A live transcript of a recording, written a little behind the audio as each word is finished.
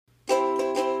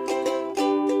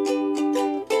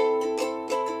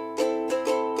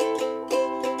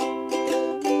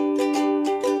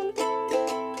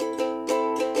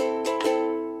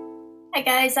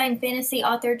guys, I'm fantasy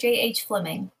author J.H.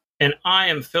 Fleming. And I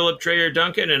am Philip Dreyer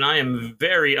Duncan, and I am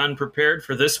very unprepared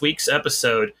for this week's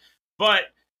episode. But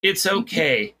it's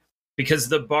okay, because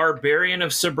the Barbarian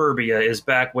of Suburbia is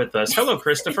back with us. Hello,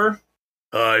 Christopher.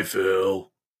 Hi, Phil.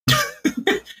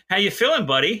 How you feeling,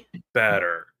 buddy?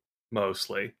 Better,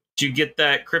 mostly. Did you get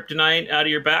that kryptonite out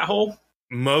of your bat hole?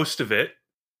 Most of it.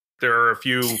 There are a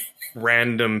few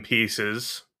random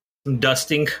pieces. Some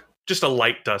dusting? Just a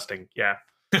light dusting, yeah.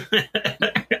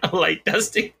 A light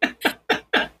dusting?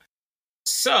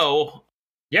 So,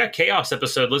 yeah, chaos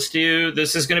episode. This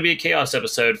is going to be a chaos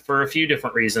episode for a few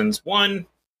different reasons. One,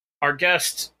 our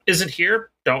guest isn't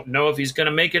here. Don't know if he's going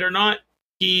to make it or not.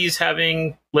 He's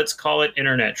having, let's call it,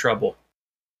 internet trouble.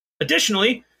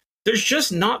 Additionally, there's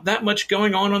just not that much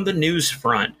going on the news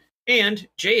front. And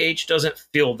JH doesn't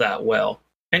feel that well.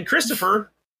 And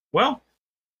Christopher, well,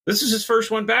 this is his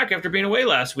first one back after being away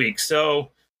last week.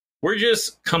 So we're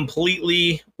just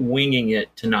completely winging it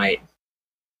tonight.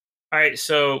 All right,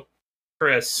 so,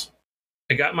 Chris,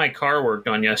 I got my car worked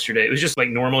on yesterday. It was just like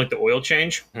normal, like the oil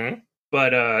change.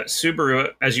 But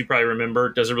Subaru, as you probably remember,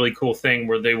 does a really cool thing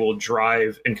where they will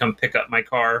drive and come pick up my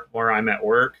car where I'm at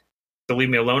work. They'll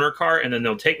leave me a loaner car, and then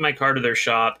they'll take my car to their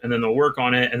shop, and then they'll work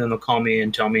on it, and then they'll call me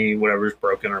and tell me whatever's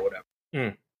broken or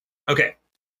whatever. Okay,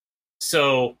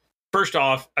 so first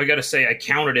off, I got to say I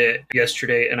counted it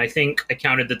yesterday, and I think I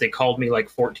counted that they called me like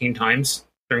 14 times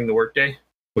during the workday,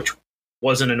 which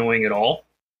wasn't annoying at all.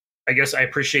 I guess I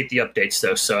appreciate the updates,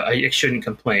 though, so I shouldn't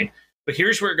complain. But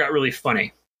here's where it got really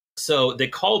funny. So they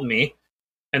called me,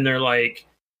 and they're like,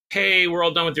 hey, we're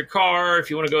all done with your car. If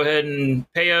you want to go ahead and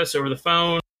pay us over the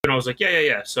phone. And I was like,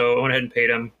 yeah. So I went ahead and paid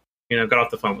them, got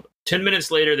off the phone with them. 10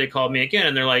 minutes later, they called me again,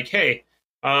 and they're like, hey,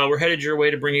 we're headed your way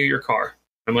to bring you your car.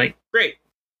 I'm like, great.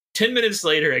 10 minutes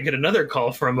later, I get another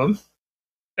call from them,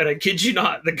 and I kid you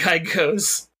not, the guy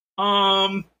goes,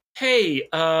 hey,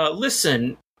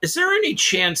 listen, is there any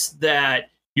chance that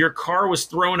your car was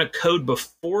throwing a code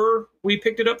before we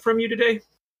picked it up from you today?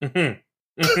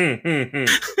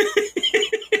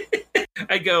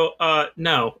 I go,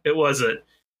 no, it wasn't.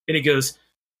 And he goes,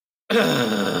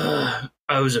 I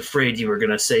was afraid you were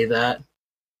going to say that.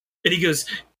 And he goes,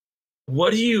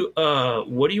 what do you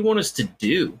want us to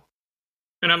do?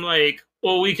 And I'm like,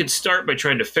 well, we could start by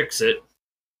trying to fix it.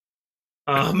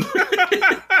 And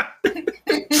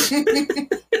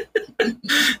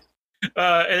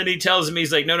then he tells me,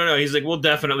 he's like, no. He's like, we'll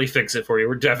definitely fix it for you.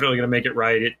 We're definitely going to make it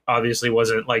right. It obviously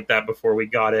wasn't like that before we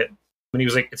got it. And he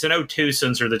was like, it's an O2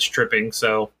 sensor that's tripping.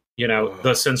 So,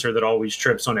 the sensor that always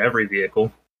trips on every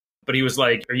vehicle. But he was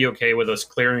like, are you okay with us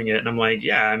clearing it? And I'm like,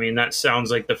 yeah, I mean, that sounds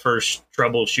like the first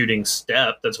troubleshooting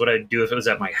step. That's what I'd do if it was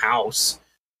at my house,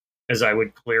 is I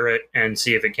would clear it and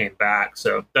see if it came back.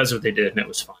 So that's what they did, and it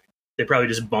was fine. They probably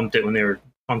just bumped it when they were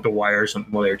bumped a wire or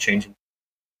something while they were changing.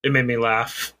 It made me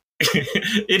laugh.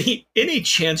 Any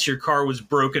chance your car was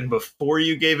broken before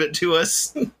you gave it to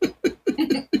us?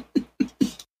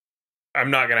 I'm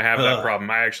not going to have that problem.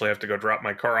 I actually have to go drop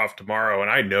my car off tomorrow,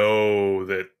 and I know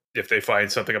that if they find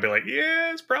something, I'll be like,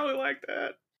 yeah, it's probably like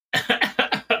that.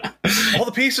 All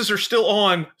the pieces are still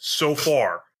on so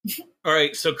far. All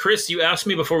right, so Chris, you asked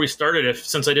me before we started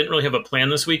since I didn't really have a plan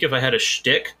this week, if I had a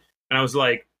shtick, and I was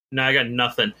like, no, I got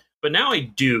nothing. But now I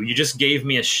do. You just gave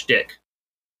me a shtick.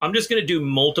 I'm just going to do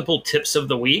multiple tips of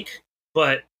the week,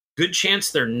 but good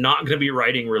chance they're not going to be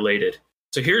writing related.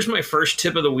 So here's my first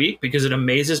tip of the week, because it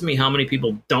amazes me how many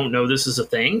people don't know this is a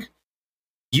thing.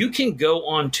 You can go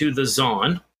on to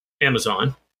the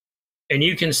Amazon, and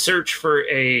you can search for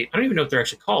I don't even know what they're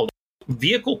actually called,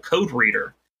 vehicle code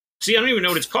reader. See, I don't even know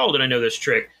what it's called, and I know this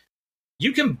trick.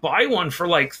 You can buy one for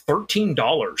like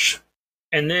 $13,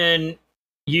 and then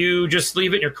you just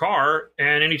leave it in your car,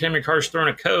 and anytime your car's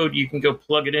throwing a code, you can go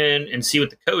plug it in and see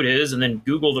what the code is, and then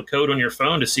Google the code on your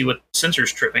phone to see what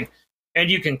sensor's tripping.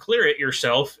 And you can clear it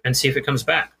yourself and see if it comes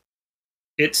back.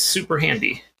 It's super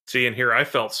handy. See, and here I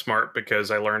felt smart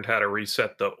because I learned how to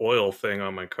reset the oil thing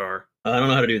on my car. I don't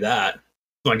know how to do that.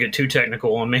 Don't get too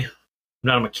technical on me. I'm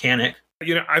not a mechanic.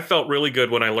 I felt really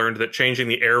good when I learned that changing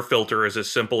the air filter is as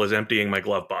simple as emptying my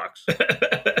glove box.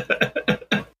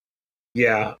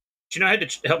 Yeah. Do you know I had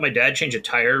to help my dad change a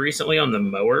tire recently on the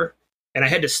mower? And I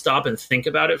had to stop and think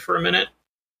about it for a minute.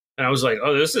 And I was like,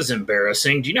 oh, this is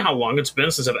embarrassing. Do you know how long it's been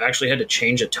since I've actually had to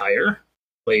change a tire?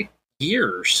 Like,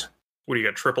 years. What, do you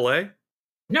got AAA?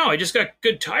 No, I just got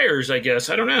good tires, I guess.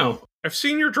 I don't know. I've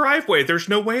seen your driveway. There's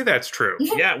no way that's true.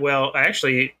 Yeah, well,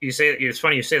 actually, it's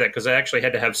funny you say that, because I actually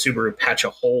had to have Subaru patch a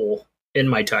hole in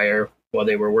my tire while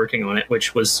they were working on it,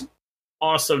 which was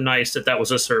also nice that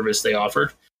was a service they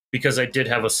offered, because I did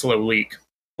have a slow leak.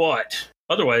 But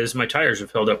otherwise, my tires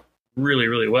have held up really,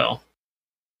 really well.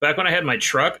 Back when I had my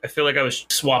truck, I feel like I was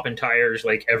swapping tires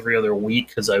like every other week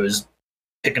because I was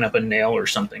picking up a nail or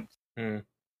something.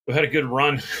 We had a good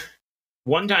run.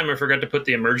 One time I forgot to put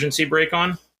the emergency brake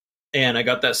on, and I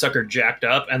got that sucker jacked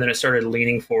up, and then it started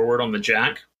leaning forward on the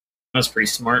jack. That's pretty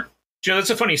smart. You know,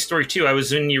 that's a funny story, too. I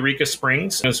was in Eureka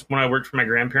Springs. It was when I worked for my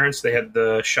grandparents. They had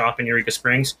the shop in Eureka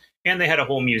Springs, and they had a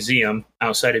whole museum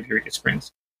outside of Eureka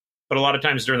Springs. But a lot of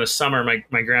times during the summer,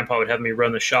 my grandpa would have me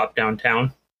run the shop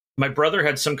downtown. My brother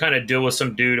had some kind of deal with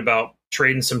some dude about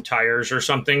trading some tires or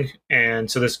something. And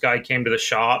so this guy came to the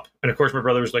shop. And of course, my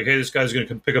brother was like, hey, this guy's going to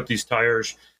come pick up these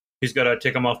tires. He's got to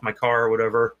take them off my car or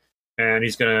whatever. And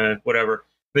he's going to whatever.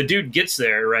 The dude gets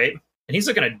there, right? And he's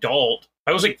like an adult.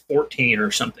 I was like 14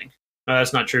 or something.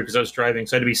 That's not true because I was driving.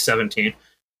 So I had to be 17. So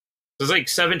I was like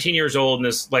 17 years old. And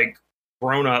this like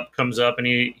grown up comes up and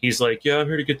he's like, yeah, I'm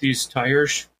here to get these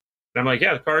tires. And I'm like,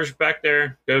 yeah, the car's back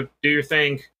there. Go do your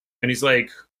thing. And he's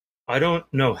like, I don't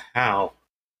know how.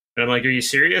 And I'm like, are you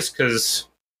serious? Because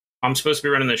I'm supposed to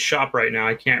be running this shop right now.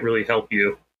 I can't really help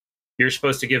you. You're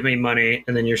supposed to give me money,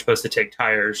 and then you're supposed to take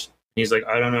tires. And he's like,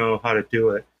 I don't know how to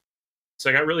do it. So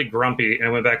I got really grumpy, and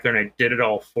I went back there, and I did it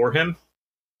all for him.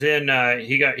 Then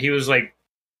he was like,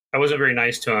 I wasn't very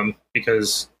nice to him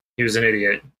because he was an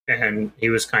idiot, and he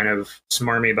was kind of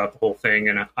smarmy about the whole thing,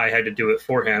 and I had to do it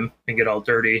for him and get all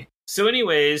dirty. So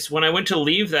anyways, when I went to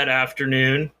leave that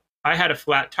afternoon, I had a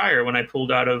flat tire when I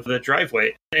pulled out of the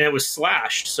driveway, and it was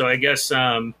slashed. So I guess,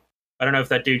 I don't know if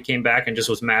that dude came back and just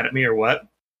was mad at me or what,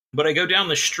 but I go down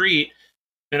the street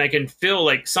and I can feel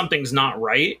like something's not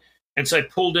right. And so I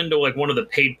pulled into like one of the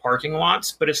paid parking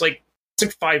lots, but it's like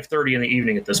 5:30 in the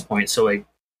evening at this point. So like,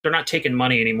 they're not taking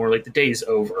money anymore. Like the day's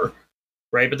over.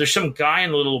 Right. But there's some guy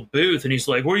in the little booth and he's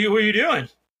like, what are you doing?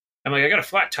 I'm like, I got a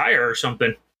flat tire or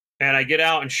something. And I get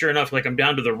out and sure enough, like I'm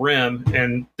down to the rim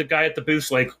and the guy at the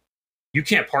booth's like, you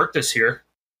can't park this here.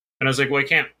 And I was like, well, I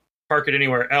can't park it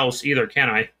anywhere else either, can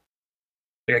I?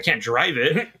 Like, I can't drive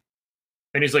it.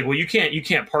 And he's like, well, you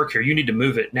can't park here. You need to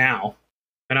move it now.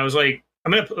 And I was like,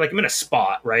 I'm in a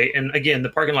spot, right? And again, the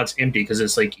parking lot's empty because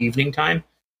it's like evening time.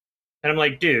 And I'm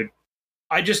like, dude,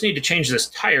 I just need to change this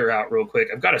tire out real quick.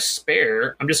 I've got a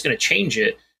spare. I'm just going to change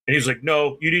it. And he's like,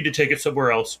 no, you need to take it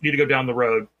somewhere else. You need to go down the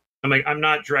road. I'm like, I'm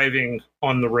not driving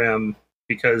on the rim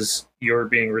because you're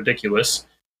being ridiculous.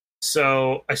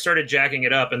 So I started jacking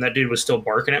it up, and that dude was still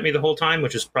barking at me the whole time,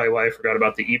 which is probably why I forgot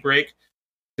about the e-brake.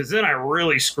 Because then I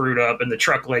really screwed up, and the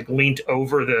truck like leaned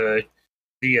over the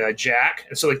jack,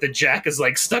 and so like the jack is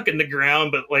like stuck in the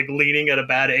ground, but like leaning at a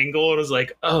bad angle. And I was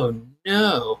like, oh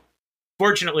no.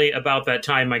 Fortunately, about that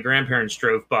time, my grandparents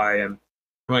drove by, and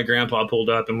my grandpa pulled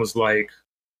up and was like,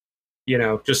 you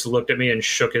know, just looked at me and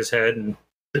shook his head, and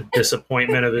the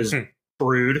disappointment of his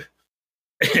brood.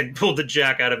 And pulled the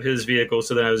jack out of his vehicle,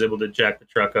 so then I was able to jack the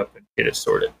truck up and get it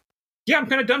sorted. Yeah, I'm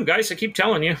kind of dumb, guys. I keep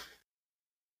telling you.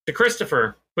 To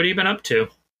Christopher, what have you been up to?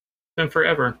 It's been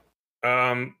forever.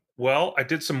 Well, I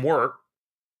did some work,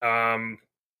 and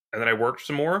then I worked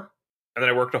some more, and then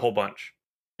I worked a whole bunch.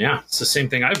 Yeah, it's the same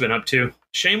thing I've been up to.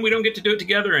 Shame we don't get to do it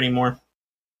together anymore.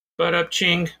 But up,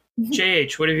 Ching.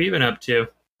 JH, what have you been up to?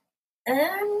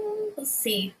 Let's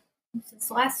see.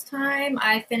 Since last time,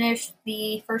 I finished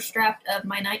the first draft of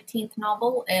my 19th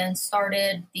novel and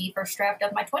started the first draft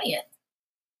of my 20th.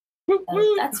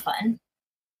 So that's fun.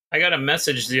 I got a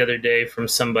message the other day from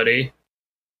somebody,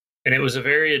 and it was a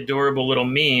very adorable little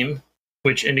meme,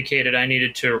 which indicated I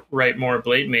needed to write more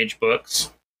Blade Mage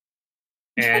books.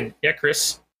 And yeah,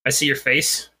 Chris, I see your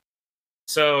face.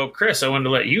 So, Chris, I wanted to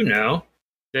let you know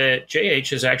that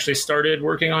JH has actually started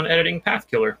working on editing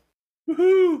Pathkiller.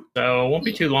 Woohoo! So it won't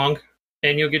be too long,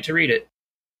 and you'll get to read it.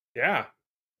 Yeah,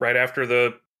 right after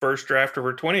the first draft of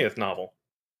her 20th novel.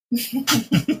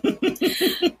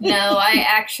 No, I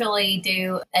actually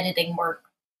do editing work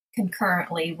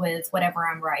concurrently with whatever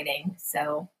I'm writing.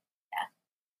 So, yeah,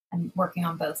 I'm working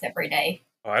on both every day.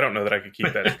 Oh, I don't know that I could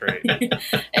keep that straight.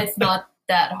 It's not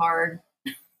that hard.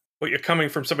 Well, you're coming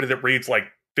from somebody that reads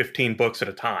like 15 books at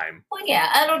a time. Well, yeah,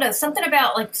 I don't know. Something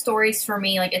about like stories for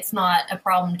me, like it's not a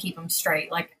problem to keep them straight.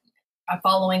 Like I'm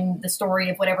following the story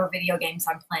of whatever video games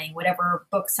I'm playing, whatever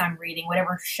books I'm reading,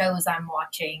 whatever shows I'm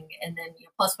watching, and then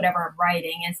plus whatever I'm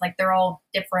writing. It's like they're all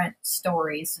different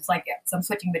stories. It's like so I'm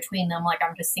switching between them. Like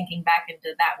I'm just sinking back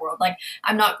into that world. Like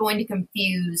I'm not going to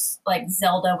confuse like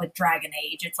Zelda with Dragon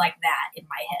Age. It's like that in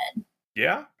my head.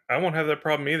 Yeah, I won't have that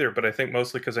problem either, but I think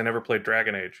mostly because I never played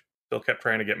Dragon Age. Still kept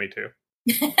trying to get me to.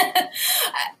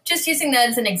 Just using that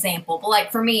as an example, but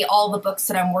like for me, all the books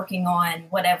that I'm working on,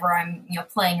 whatever I'm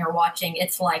playing or watching,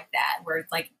 it's like that where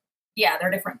it's like, yeah,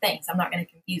 they're different things. I'm not going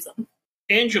to confuse them.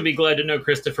 And you'll be glad to know,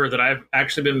 Christopher, that I've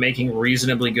actually been making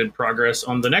reasonably good progress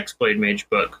on the next Blade Mage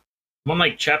book. I'm on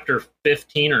like chapter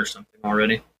 15 or something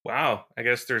already. Wow. I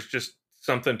guess there's just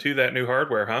something to that new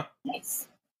hardware, huh? Nice.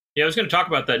 Yeah, I was going to talk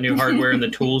about that new hardware in the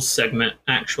tools segment,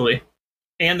 actually,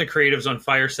 and the Creatives on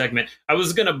Fire segment. I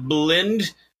was going to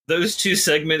blend those two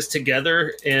segments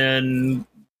together in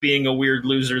being a weird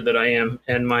loser that I am,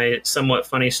 and my somewhat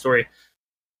funny story.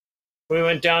 We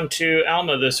went down to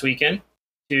Alma this weekend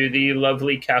to the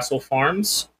lovely Castle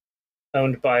Farms,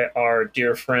 owned by our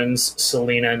dear friends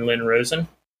Selena and Lynn Rosen,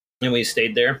 and we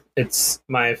stayed there. It's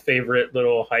my favorite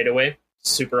little hideaway.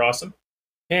 Super awesome.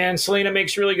 And Selena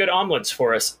makes really good omelets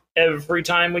for us every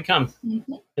time we come,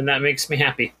 and that makes me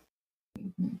happy.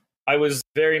 I was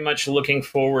very much looking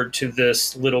forward to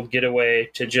this little getaway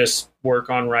to just work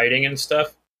on writing and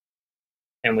stuff.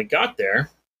 And we got there,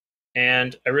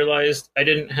 and I realized I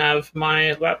didn't have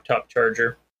my laptop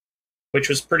charger, which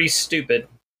was pretty stupid.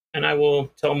 And I will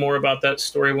tell more about that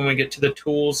story when we get to the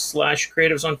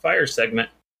tools/Creatives on Fire segment.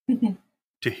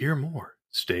 To hear more,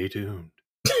 stay tuned.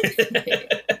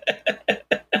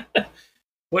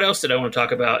 What else did I want to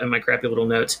talk about in my crappy little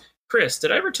notes? Chris,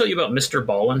 did I ever tell you about Mr.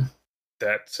 Ballin?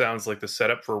 That sounds like the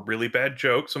setup for a really bad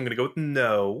joke, so I'm going to go with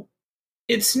no.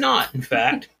 It's not, in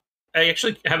fact. I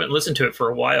actually haven't listened to it for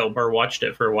a while, or watched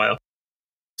it for a while.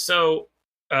 So,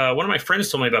 one of my friends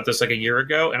told me about this like a year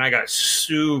ago, and I got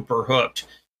super hooked.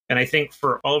 And I think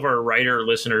for all of our writer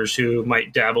listeners who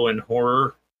might dabble in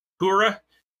horror,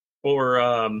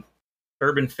 or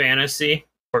urban fantasy,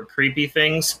 or creepy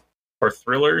things, or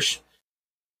thrillers,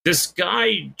 this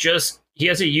guy he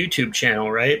has a YouTube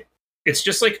channel, right? It's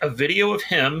just like a video of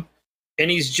him, and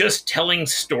he's just telling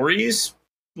stories,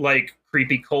 like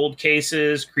creepy cold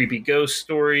cases, creepy ghost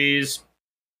stories,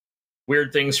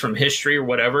 weird things from history or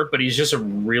whatever, but he's just a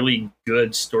really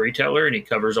good storyteller, and he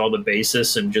covers all the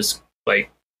bases and just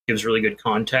like gives really good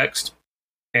context.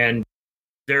 And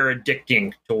they're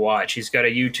addicting to watch. He's got a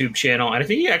YouTube channel, and I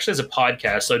think he actually has a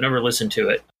podcast, so I've never listened to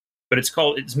it. But it's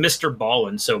Mr.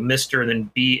 Ballin, so Mr. and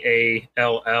then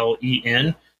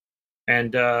Ballen.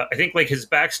 And I think like his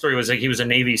backstory was like he was a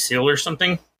Navy SEAL or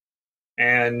something.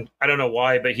 And I don't know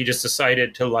why, but he just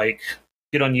decided to like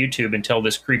get on YouTube and tell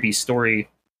this creepy story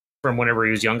from whenever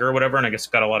he was younger or whatever. And I guess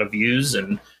got a lot of views.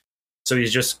 And so he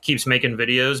just keeps making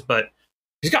videos, but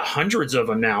he's got hundreds of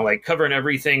them now, like covering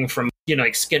everything from,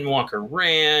 like Skinwalker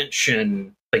Ranch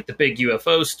and like the big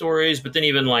UFO stories, but then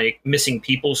even like missing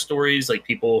people stories, like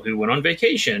people who went on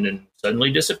vacation and suddenly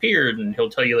disappeared. And he'll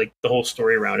tell you like the whole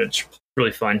story around it. It's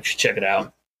really fun. You should check it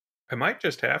out. I might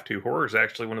just have to. Horror is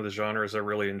actually one of the genres I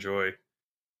really enjoy.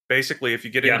 Basically, if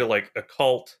you get into like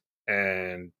occult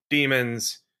and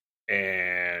demons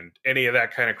and any of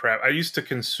that kind of crap, I used to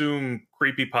consume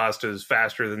creepypastas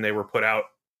faster than they were put out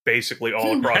basically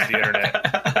all across the internet.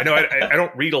 I know I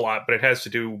don't read a lot, but it has to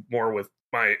do more with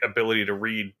my ability to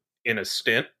read in a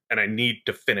stint, and I need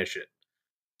to finish it.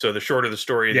 So the shorter the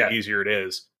story, the easier it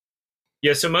is.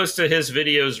 Yeah, so most of his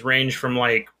videos range from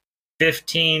like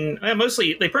 15,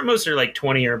 mostly are like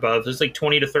 20 or above. It's like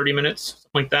 20 to 30 minutes, something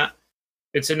like that.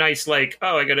 It's a nice like,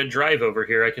 oh, I got to drive over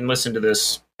here. I can listen to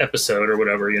this episode or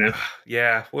whatever,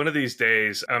 Yeah, one of these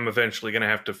days, I'm eventually going to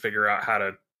have to figure out how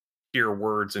to hear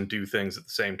words and do things at the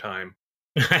same time.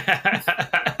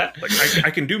 Like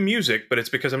I can do music, but it's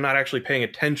because I'm not actually paying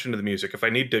attention to the music. If I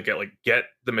need to get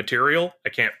the material, I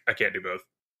can't do both.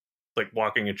 Like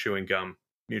walking and chewing gum,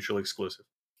 mutually exclusive.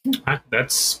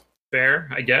 That's fair,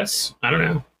 I guess. I don't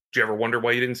know. Did you ever wonder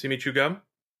why you didn't see me chew gum?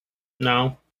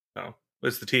 No. No.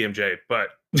 It's the TMJ, but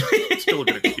it's still a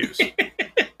good excuse.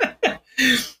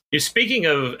 Speaking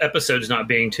of episodes not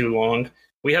being too long,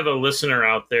 we have a listener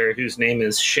out there whose name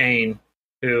is Shane,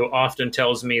 who often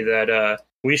tells me that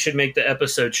we should make the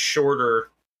episodes shorter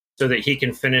so that he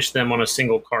can finish them on a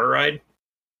single car ride.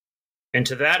 And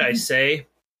to that I say,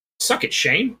 suck it,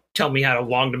 Shane. Tell me how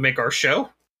long to make our show.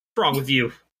 What's wrong with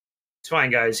you? It's fine,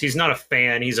 guys. He's not a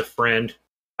fan. He's a friend.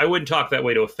 I wouldn't talk that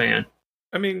way to a fan.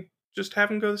 I mean, just have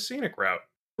him go the scenic route.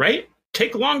 Right?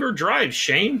 Take longer drives,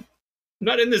 Shane. I'm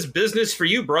not in this business for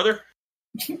you, brother.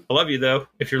 I love you, though.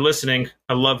 If you're listening,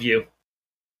 I love you.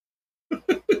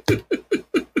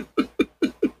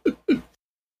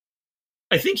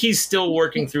 I think he's still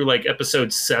working through like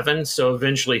episode 7, so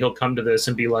eventually he'll come to this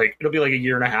and be like, it'll be like a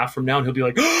year and a half from now, and he'll be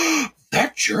like, oh,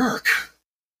 that jerk.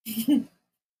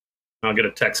 I'll get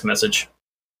a text message.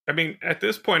 I mean, at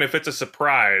this point, if it's a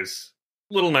surprise,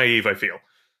 a little naive, I feel.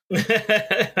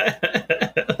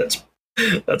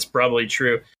 That's probably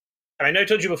true. And I know I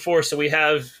told you before, so we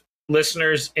have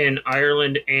listeners in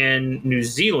Ireland and New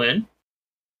Zealand,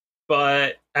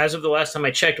 but as of the last time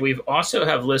I checked, we've also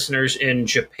have listeners in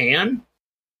Japan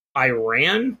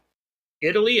Iran,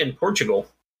 Italy, and Portugal.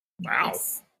 Wow.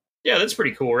 Nice. Yeah, that's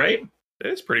pretty cool, right? It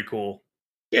is pretty cool.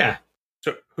 Yeah.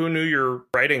 So who knew your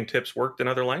writing tips worked in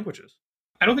other languages?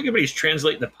 I don't think anybody's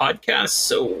translating the podcast,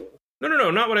 so...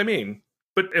 No, not what I mean.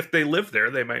 But if they live there,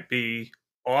 they might be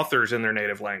authors in their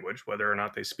native language, whether or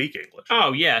not they speak English.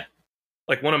 Oh, yeah.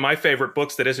 Like one of my favorite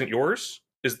books that isn't yours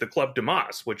is The Club de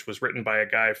Mas, which was written by a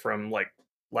guy from like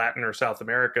Latin or South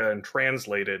America and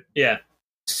translated. Yeah.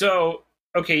 So,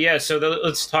 okay, yeah, so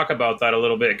let's talk about that a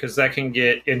little bit, because that can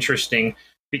get interesting.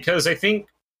 Because I think,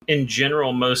 in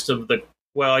general,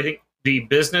 I think the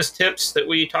business tips that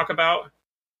we talk about,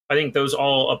 I think those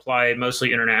all apply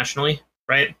mostly internationally,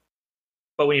 right?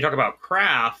 But when you talk about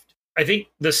craft, I think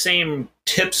the same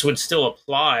tips would still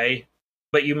apply,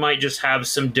 but you might just have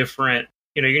some different,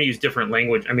 you're going to use different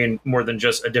language. I mean, more than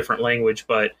just a different language,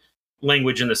 but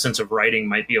language in the sense of writing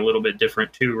might be a little bit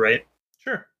different too, right?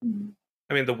 Sure.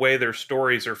 I mean, the way their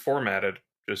stories are formatted,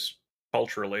 just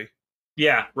culturally.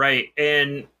 Yeah, right.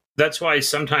 And that's why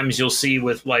sometimes you'll see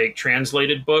with like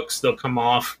translated books, they'll come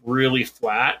off really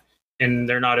flat and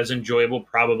they're not as enjoyable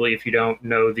probably if you don't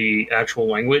know the actual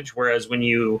language. Whereas when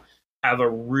you have a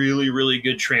really, really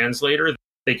good translator,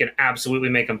 they can absolutely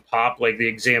make them pop. Like the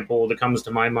example that comes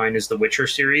to my mind is the Witcher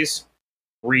series.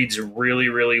 Reads really,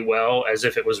 really well as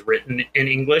if it was written in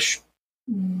English.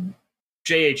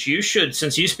 JH, you should,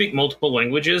 since you speak multiple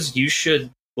languages, you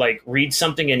should like read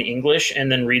something in English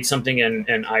and then read something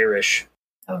in Irish.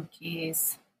 Oh,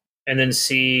 geez. And then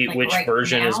see Like which right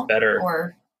version is now, better.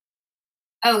 Or,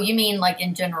 oh, you mean like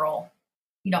in general?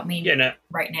 You don't mean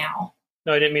right now?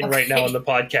 No, I didn't mean right now on the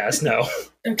podcast. No.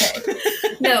 Okay.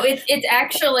 No, it's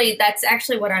actually, that's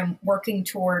actually what I'm working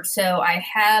towards. So I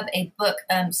have a book.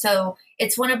 So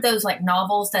it's one of those like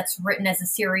novels that's written as a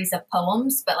series of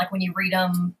poems, but like when you read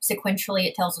them sequentially,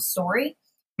 it tells a story.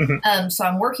 Mm-hmm. So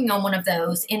I'm working on one of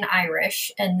those in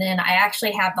Irish, and then I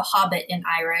actually have The Hobbit in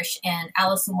Irish and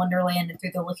Alice in Wonderland and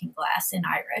Through the Looking Glass in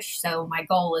Irish. So my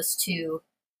goal is to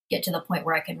get to the point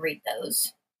where I can read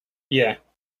those. Yeah.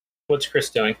 What's Chris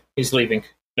doing? He's leaving.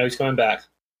 No, he's coming back.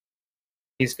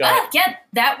 He's got... Yeah,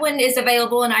 that one is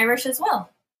available in Irish as well.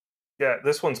 Yeah,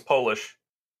 this one's Polish.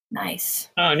 Nice.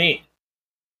 Oh, neat.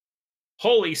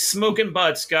 Holy smoking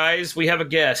butts, guys. We have a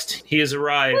guest. He has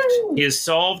arrived. Woo! He has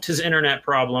solved his internet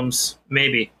problems.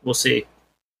 Maybe. We'll see.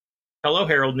 Hello,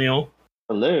 Harold Neal.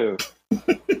 Hello.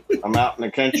 I'm out in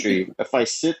the country. If I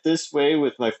sit this way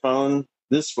with my phone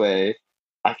this way,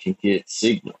 I can get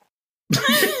signal.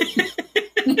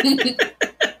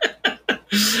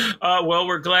 Well,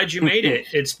 we're glad you made it.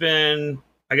 It's been,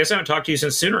 I guess I haven't talked to you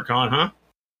since SoonerCon, huh?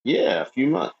 Yeah, a few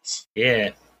months. Yeah.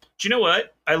 Do you know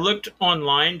what? I looked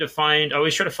online I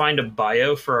always try to find a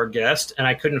bio for our guest, and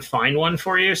I couldn't find one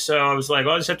for you. So I was like,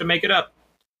 I'll just have to make it up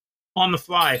on the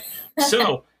fly.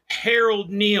 So Harold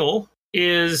Neal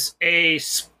is a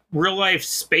real-life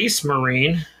space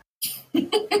Marine.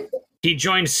 He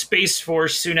joined Space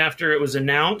Force soon after it was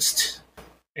announced,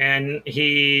 and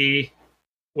he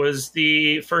was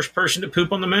the first person to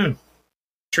poop on the moon.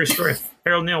 True story.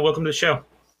 Harold Neal, welcome to the show.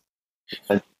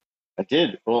 I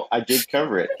did. Well, I did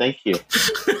cover it. Thank you.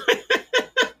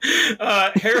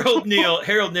 Harold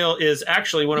Neal is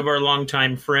actually one of our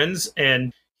longtime friends,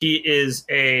 and he is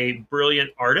a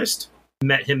brilliant artist.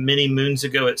 Met him many moons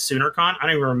ago at SoonerCon. I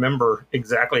don't even remember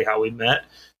exactly how we met.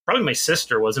 Probably my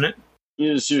sister, wasn't it?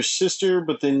 It was your sister,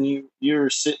 but then you were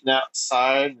sitting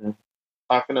outside and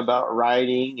talking about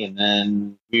writing, and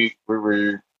then we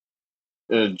were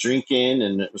drinking,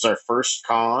 and it was our first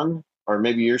con, or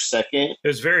maybe your second. It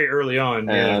was very early on.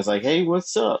 And yeah. I was like, hey,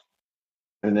 what's up?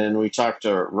 And then we talked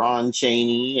to Ron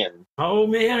Chaney and oh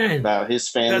man, about his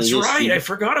family. That's right. I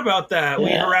forgot about that. Yeah.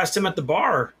 We harassed him at the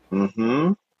bar.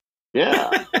 Mm-hmm.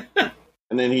 Yeah.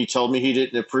 And then he told me he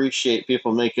didn't appreciate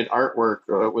people making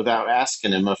artwork without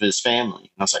asking him of his family.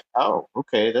 And I was like, oh,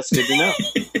 okay, that's good to know.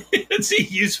 It's a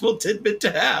useful tidbit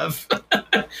to have.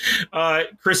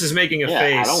 Chris is making a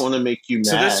face. I don't want to make you mad.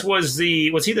 So this was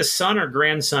he the son or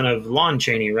grandson of Lon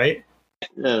Chaney, right?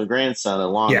 Grandson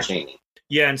of Lon Chaney.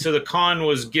 Yeah, and so the con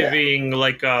was giving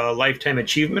like a Lifetime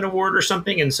Achievement Award or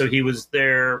something, and so he was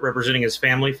there representing his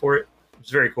family for it. It was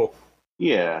very cool.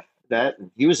 Yeah, that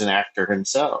he was an actor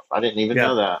himself. I didn't even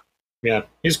know that. Yeah,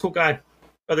 he's a cool guy.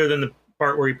 Other than the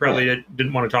part where he probably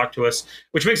didn't want to talk to us,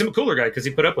 which makes him a cooler guy because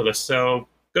he put up with us. So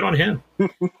good on him.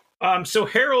 So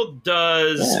Harold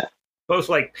does both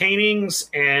like paintings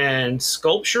and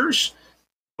sculptures,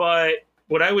 but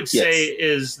what I would say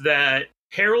is that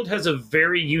Harold has a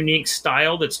very unique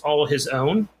style that's all his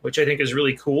own, which I think is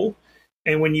really cool.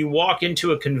 And when you walk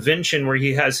into a convention where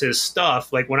he has his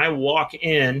stuff, like when I walk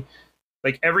in,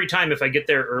 Like every time if I get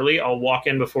there early, I'll walk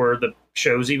in before the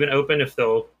shows even open if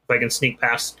I can sneak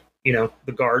past, the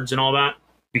guards and all that,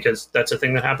 because that's a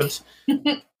thing that happens.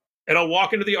 And I'll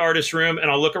walk into the artist room and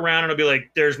I'll look around and I'll be like,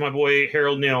 there's my boy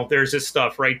Harold Neal. There's his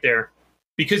stuff right there.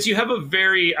 Because you have a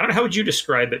very, I don't know, how would you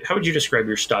describe it? How would you describe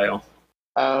your style?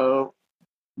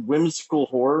 Whimsical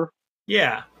horror.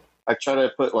 Yeah. I try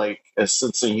to put like a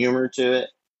sense of humor to it.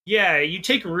 Yeah, you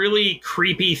take really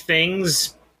creepy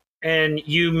things and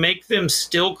you make them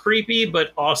still creepy,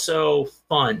 but also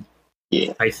fun.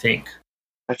 Yeah. I think.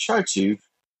 I try to.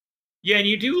 Yeah, and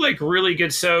you do like really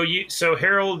good. So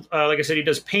Harold, like I said, he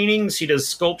does paintings, he does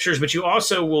sculptures, but you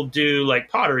also will do like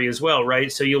pottery as well,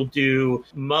 right? So you'll do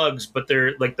mugs, but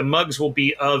they're like the mugs will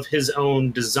be of his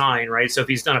own design, right? So if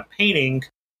he's done a painting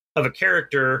of a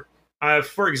character,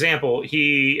 for example,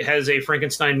 he has a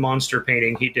Frankenstein monster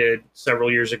painting he did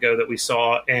several years ago that we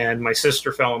saw, and my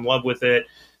sister fell in love with it.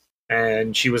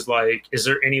 And she was like, is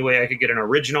there any way I could get an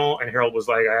original? And Harold was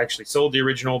like, I actually sold the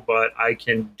original, but I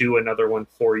can do another one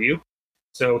for you.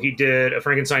 So he did a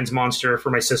Frankenstein's monster for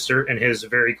my sister in his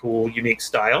very cool, unique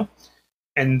style.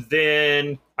 And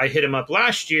then I hit him up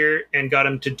last year and got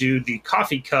him to do the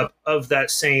coffee cup of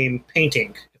that same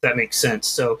painting, if that makes sense.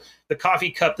 So the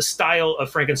coffee cup, the style of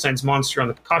Frankenstein's monster on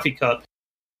the coffee cup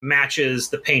matches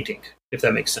the painting, if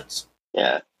that makes sense.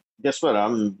 Yeah. Guess what?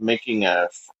 I'm making a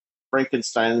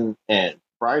Frankenstein and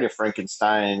Bride of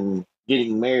Frankenstein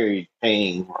getting married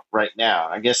painting right now.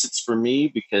 I guess it's for me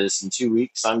because in 2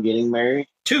 weeks I'm getting married.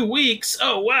 2 weeks?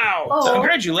 Oh, wow. Oh,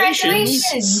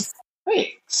 Congratulations.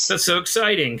 Thanks. That's so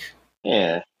exciting.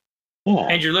 Yeah.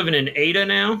 And you're living in Ada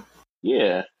now?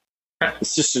 Yeah.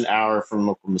 It's just an hour from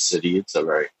Oklahoma City. It's all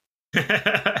right.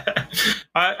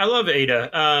 I love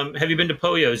Ada. Have you been to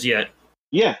Pollo's yet?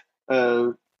 Yeah.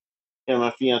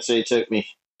 My fiance took me.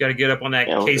 Got to get up on that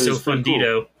queso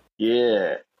fundido. Cool.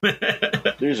 Yeah.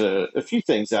 There's a few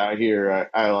things out here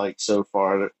I like so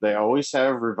far. They always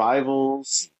have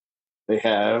revivals. They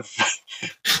have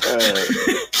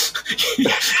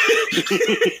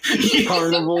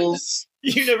carnivals.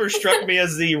 You never struck me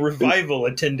as the revival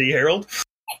attendee, Harold.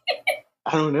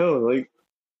 I don't know. Like,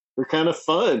 they're kind of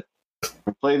fun.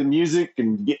 I play the music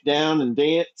and get down and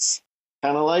dance.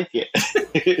 Kind of like it.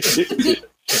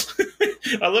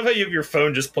 I love how you have your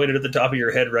phone just pointed at the top of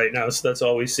your head right now, so that's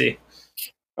all we see.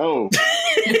 Oh,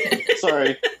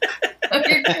 sorry.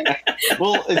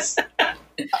 Well,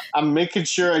 I'm making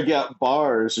sure I got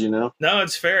bars, No,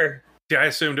 it's fair. Yeah, I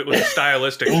assumed it was a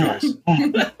stylistic choice.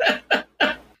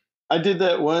 I did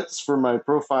that once for my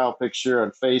profile picture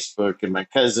on Facebook, and my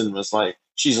cousin was like,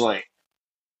 she's like,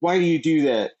 why do you do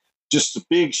that? Just a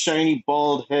big, shiny,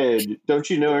 bald head. Don't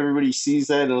you know everybody sees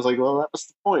that? And I was like, well, that was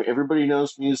the point. Everybody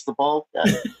knows me as the bald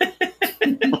guy.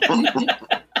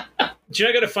 Do you know,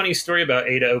 I got a funny story about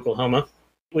Ada, Oklahoma.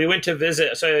 We went to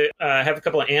visit. So I have a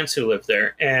couple of aunts who live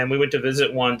there, and we went to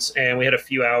visit once, and we had a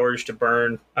few hours to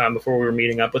burn before we were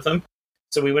meeting up with them.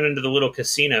 So we went into the little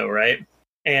casino, right?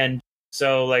 And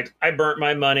so, like, I burnt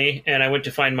my money, and I went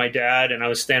to find my dad, and I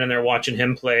was standing there watching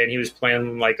him play, and he was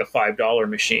playing, like, a $5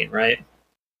 machine, right?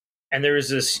 And there was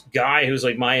this guy who's,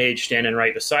 like, my age standing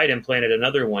right beside him playing at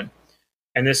another one.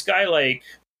 And this guy, like,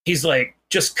 he's, like,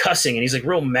 just cussing, and he's, like,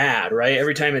 real mad, right?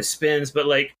 Every time it spins, but,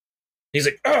 like, he's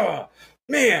like, oh,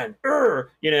 man, And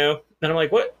I'm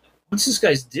like, what's this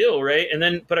guy's deal, right? And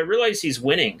then, but I realize he's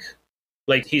winning.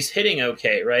 Like, he's hitting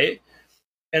okay, right?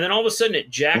 And then all of a sudden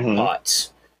it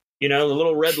jackpots. The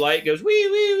little red light goes, wee,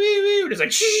 wee, wee, wee. And it's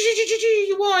like,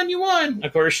 you won.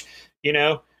 Of course,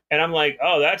 and I'm like,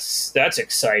 oh, that's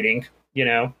exciting,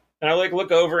 And I like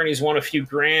look over and he's won a few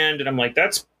grand. And I'm like,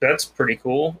 that's pretty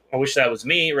cool. I wish that was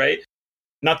me, right?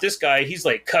 Not this guy. He's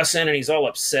like cussing and he's all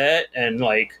upset and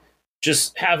like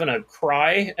just having a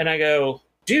cry. And I go,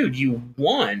 dude, you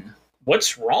won.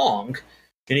 What's wrong?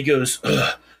 And he goes,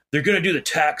 they're going to do the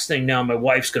tax thing now. My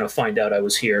wife's going to find out I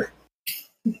was here.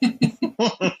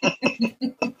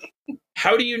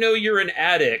 How do you know you're an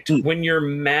addict when you're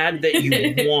mad that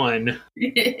you won?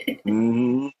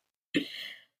 Mm-hmm.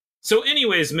 So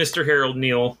anyways, Mr. Harold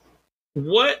Neal,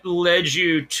 what led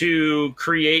you to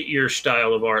create your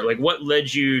style of art? Like, what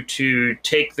led you to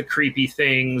take the creepy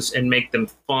things and make them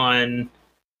fun?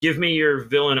 Give me your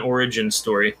villain origin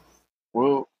story.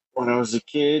 Well, when I was a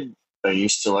kid, I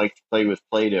used to like to play with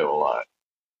Play-Doh a lot.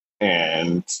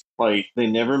 And, like, they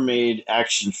never made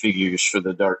action figures for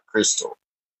the Dark Crystal.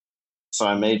 So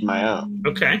I made my own.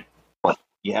 Okay. Like,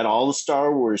 you had all the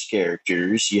Star Wars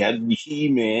characters, you had the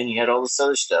He-Man, you had all this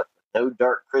other stuff, but no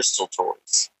Dark Crystal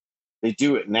toys. They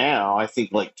do it now. I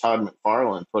think, like, Todd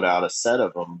McFarlane put out a set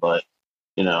of them, but,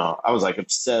 I was, like,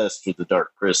 obsessed with the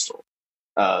Dark Crystal.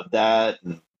 That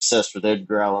and obsessed with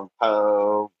Edgar Allan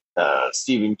Poe,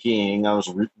 Stephen King. I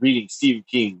was reading Stephen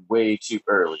King way too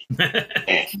early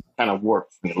and kind of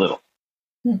warped me a little.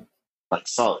 Like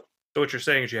solid. So what you're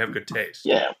saying is you have good taste.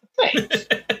 Yeah, thanks.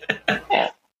 Yeah.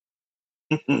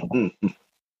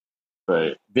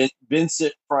 But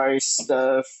Vincent Price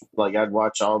stuff, like I'd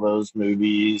watch all those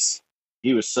movies.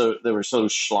 They were so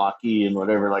schlocky and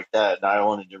whatever like that. And I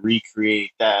wanted to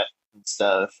recreate that and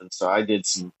stuff. And so I did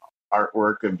some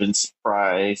artwork of Vincent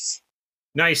Price.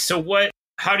 Nice. So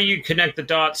how do you connect the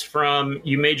dots from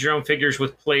you made your own figures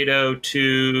with Play-Doh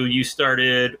to you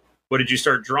started, what did you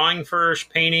start drawing first,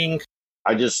 painting?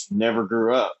 I just never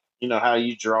grew up. You know how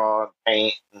you draw and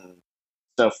paint and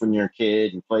stuff when you're a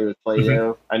kid and play with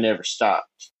Play-Doh? I never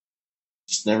stopped.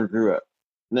 Just never grew up.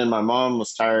 And then my mom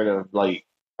was tired of, like,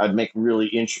 I'd make really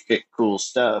intricate, cool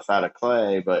stuff out of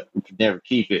clay, but we could never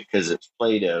keep it because it's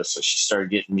Play-Doh. So she started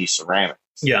getting me ceramics.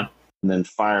 Yeah. And then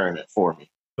firing it for me.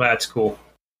 That's cool.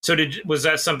 So was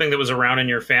that something that was around in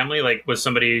your family? Like, did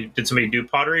somebody do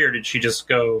pottery, or did she just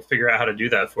go figure out how to do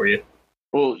that for you?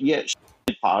 Well, yeah, she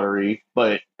did pottery,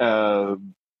 but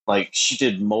like she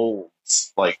did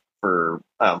molds, like for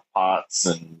pots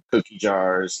and cookie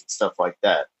jars and stuff like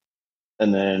that.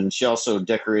 And then she also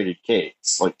decorated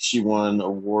cakes. Like she won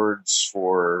awards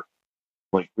for,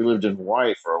 like, we lived in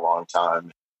Hawaii for a long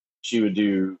time. She would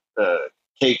do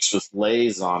cakes with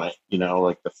lays on it, you know,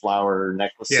 like the flower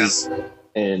necklaces. Yeah.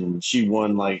 And she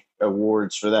won like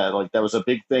awards for that. Like that was a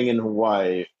big thing in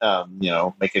Hawaii, you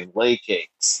know, making lay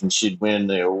cakes, and she'd win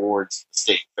the awards at the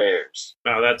state fairs.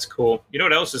 Oh, that's cool. You know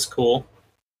what else is cool?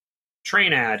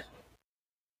 Train ad.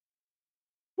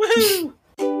 Woohoo!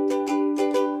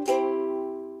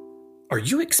 Are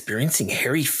you experiencing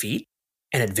hairy feet,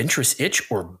 an adventurous itch,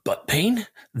 or butt pain?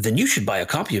 Then you should buy a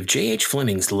copy of J.H.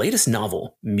 Fleming's latest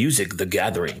novel, Music the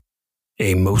Gathering.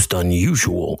 A most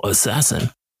unusual assassin.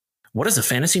 What does a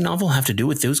fantasy novel have to do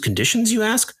with those conditions, you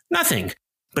ask? Nothing.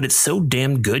 But it's so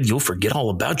damn good you'll forget all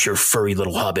about your furry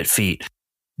little hobbit feet.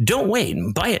 Don't wait.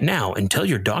 Buy it now and tell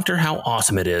your doctor how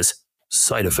awesome it is.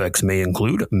 Side effects may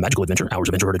include magical adventure, hours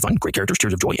of introverted fun, great characters,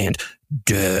 tears of joy, and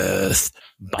death.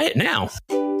 Buy it now.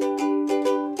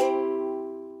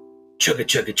 Chugga,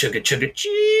 chugga, chugga, chugga,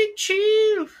 chee,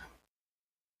 chee.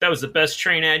 That was the best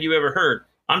train ad you ever heard.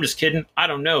 I'm just kidding. I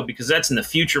don't know, because that's in the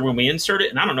future when we insert it,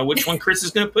 and I don't know which one Chris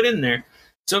is going to put in there.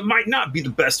 So it might not be the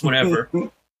best one ever.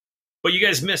 But you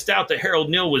guys missed out that Harold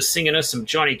Neal was singing us some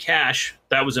Johnny Cash.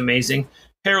 That was amazing.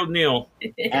 Harold Neal.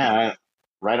 Yeah,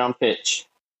 right on pitch.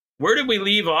 Where did we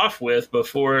leave off with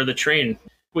before the train?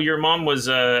 Well, your mom was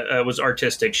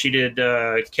artistic. She did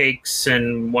cakes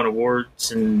and won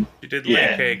awards. And she did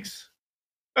lay cakes.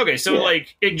 Okay, so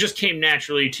like it just came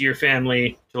naturally to your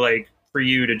family to like for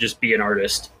you to just be an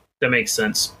artist. That makes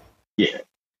sense. Yeah.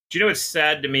 Do you know what's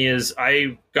sad to me is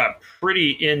I got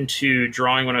pretty into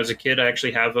drawing when I was a kid. I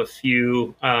actually have a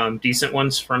few decent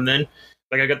ones from then.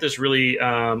 Like I got this really,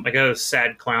 I got a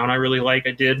sad clown I really like.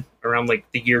 I did around like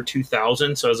the year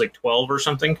 2000. So I was like 12 or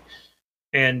something.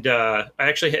 And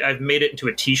I've made it into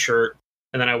a t-shirt,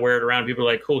 and then I wear it around. People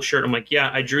are like, cool shirt. I'm like,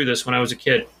 yeah, I drew this when I was a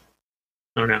kid.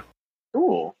 I don't know.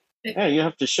 Cool. Yeah, you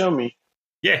have to show me.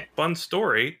 Yeah. Fun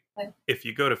story. If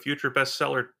you go to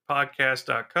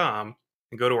futurebestsellerpodcast.com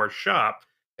and go to our shop,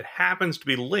 it happens to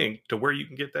be linked to where you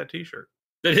can get that t-shirt.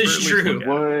 That is true.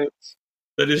 What?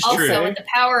 That is also, true. Also, with the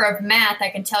power of math, I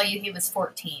can tell you he was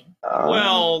 14.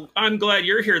 Well, I'm glad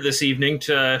you're here this evening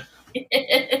to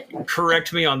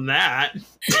correct me on that.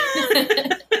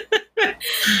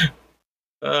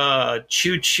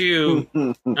 Choo choo.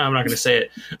 I'm not going to say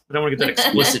it. I don't want to get that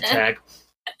explicit tag.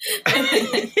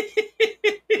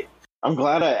 I'm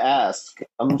glad I asked.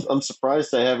 I'm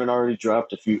surprised I haven't already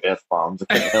dropped a few F-bombs. I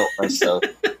couldn't help myself.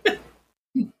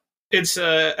 It's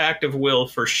an act of will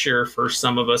for sure for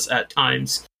some of us at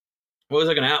times. What was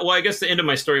I going to add? Well, I guess the end of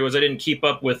my story was I didn't keep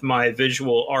up with my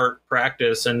visual art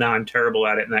practice, and now I'm terrible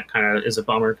at it, and that kind of is a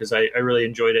bummer because I really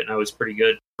enjoyed it, and I was pretty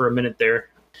good for a minute there.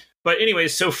 But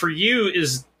anyways, so for you,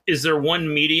 is there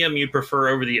one medium you prefer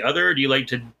over the other? Do you like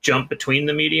to jump between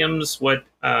the mediums? What,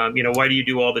 why do you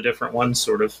do all the different ones,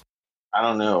 sort of? I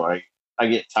don't know. I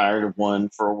get tired of one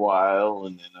for a while,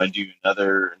 and then I do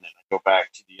another, and then I go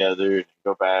back to the other, and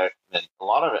go back. And a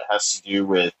lot of it has to do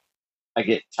with I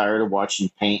get tired of watching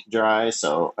paint dry,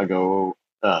 so I go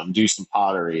do some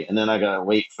pottery, and then I gotta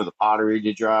wait for the pottery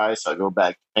to dry, so I go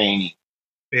back to painting.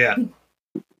 Yeah,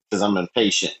 because I'm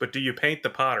impatient. But do you paint the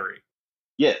pottery?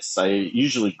 Yes, I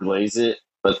usually glaze it,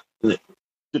 but it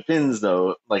depends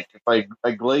though. Like if I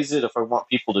glaze it if I want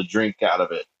people to drink out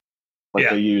of it. Like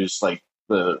I use like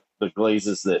the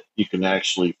glazes that you can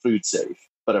actually food safe.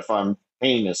 But if I'm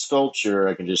painting a sculpture,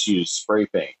 I can just use spray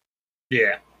paint.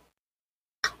 Yeah.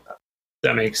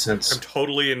 That makes sense. I'm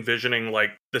totally envisioning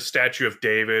like the statue of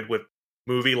David with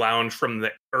movie lounge from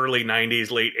the early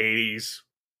 90s, late 80s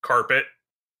carpet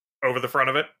over the front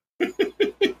of it.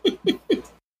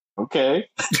 Okay.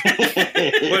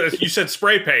 Well, you said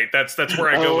spray paint. That's where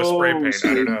I go with spray paint.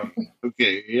 I don't know.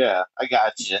 Okay, yeah, I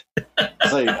got you.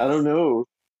 It's like, I don't know.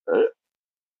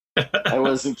 I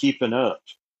wasn't keeping up.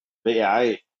 But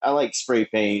yeah, I like spray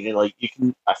paint, and like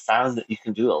I found that you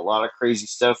can do a lot of crazy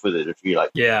stuff with it if you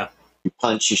like Yeah. you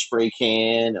punch your spray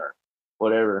can or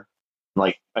whatever.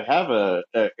 Like I have a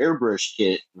airbrush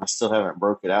kit and I still haven't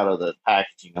broke it out of the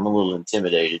packaging. I'm a little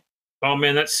intimidated. Oh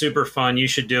man, that's super fun. You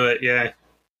should do it. Yeah.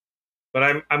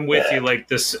 But I'm with you. Like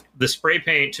the spray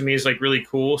paint to me is like really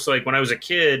cool. So like when I was a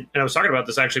kid, and I was talking about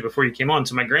this actually before you came on.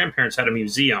 So my grandparents had a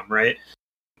museum, right?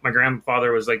 My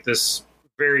grandfather was like this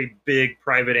very big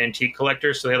private antique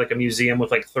collector. So they had like a museum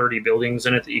with like 30 buildings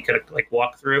in it that you could like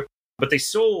walk through. But they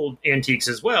sold antiques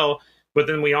as well. But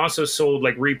then we also sold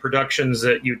like reproductions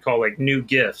that you'd call like new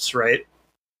gifts, right?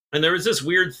 And there was this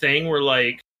weird thing where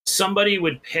like somebody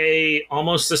would pay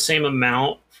almost the same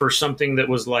amount for something that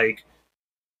was like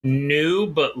new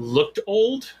but looked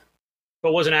old,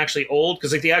 but wasn't actually old,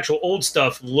 because like the actual old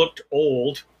stuff looked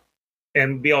old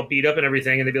and be all beat up and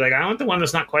everything, and they'd be like, I want the one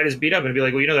that's not quite as beat up, and be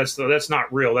like, well, that's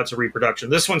not real, that's a reproduction.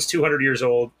 This one's 200 years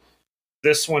old.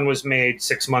 This one was made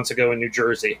 6 months ago in New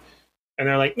Jersey. And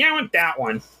they're like, yeah, I want that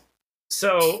one.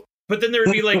 So, but then there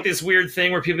would be like this weird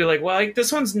thing where people be like, well, like,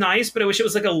 this one's nice, but I wish it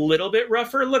was like a little bit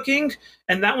rougher looking,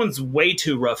 and that one's way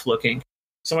too rough looking.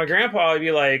 So my grandpa would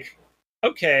be like,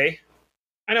 okay,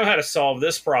 I know how to solve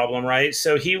this problem, right?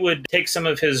 So he would take some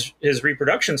of his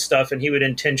reproduction stuff and he would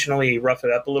intentionally rough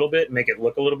it up a little bit, make it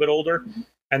look a little bit older.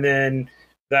 And then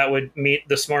that would meet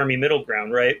the smarmy middle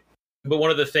ground, right? But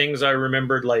one of the things I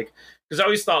remembered, like, because I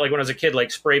always thought, like, when I was a kid,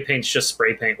 like, spray paint's just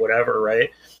spray paint, whatever, right?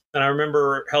 And I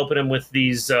remember helping him with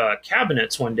these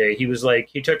cabinets one day. He was like,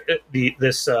 he took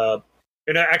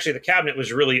actually the cabinet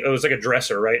was it was like a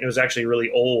dresser, right? And it was actually really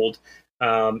old.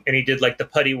 And he did like the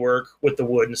putty work with the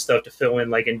wood and stuff to fill in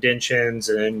like indentions,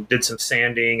 and did some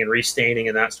sanding and restaining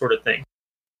and that sort of thing.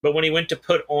 But when he went to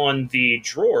put on the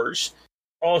drawers,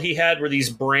 all he had were these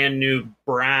brand new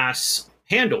brass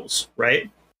handles, right?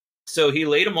 So he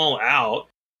laid them all out,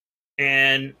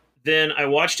 and then I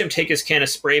watched him take his can of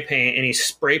spray paint and he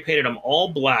spray painted them all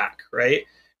black, right?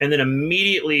 And then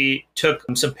immediately took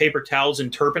some paper towels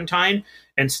and turpentine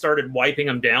and started wiping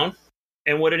them down.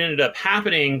 And what it ended up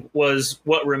happening was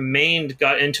what remained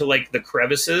got into like the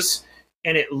crevices,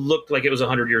 and it looked like it was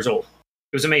 100 years old.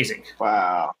 It was amazing.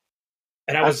 Wow.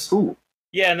 And That's cool.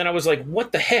 Yeah, and then I was like,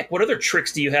 what the heck? What other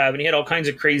tricks do you have? And he had all kinds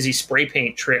of crazy spray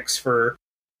paint tricks for,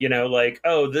 like,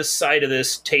 oh, this side of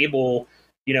this table,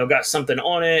 got something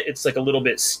on it. It's like a little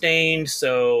bit stained.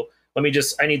 So I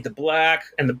need the black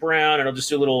and the brown, and I'll just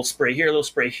do a little spray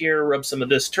here, rub some of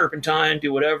this turpentine,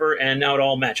 do whatever. And now it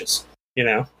all matches,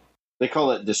 They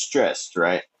call it distressed,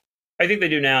 right? I think they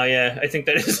do now, yeah. I think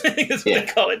that's what they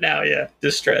call it now, yeah.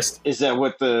 Distressed. Is that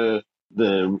what the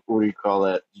what do you call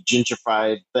that?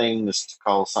 Gentrified thing is to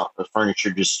call something the furniture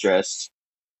distressed?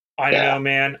 I don't know,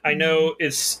 man. I know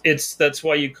it's that's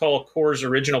why you call Coors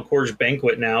Original Coors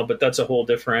Banquet now, but that's a whole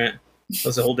different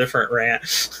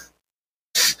rant.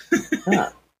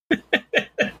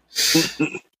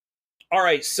 All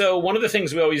right, so one of the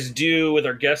things we always do with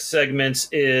our guest segments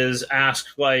is ask,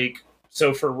 like,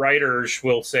 so for writers,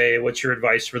 we'll say, what's your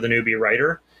advice for the newbie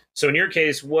writer? So in your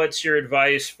case, what's your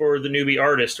advice for the newbie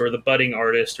artist or the budding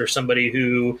artist or somebody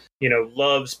who,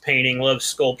 loves painting, loves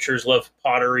sculptures, loves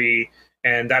pottery,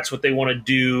 and that's what they want to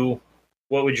do?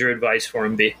 What would your advice for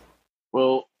them be?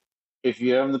 Well, if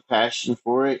you have the passion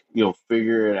for it, you'll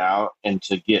figure it out. And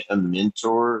to get a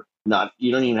mentor,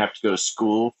 you don't even have to go to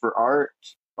school for art.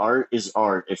 Art is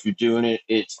art. If you're doing it,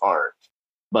 it's art.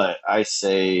 But I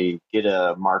say get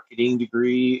a marketing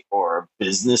degree or a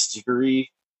business degree,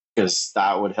 because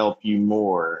that would help you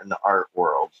more in the art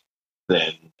world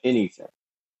than anything.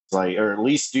 It's like, or at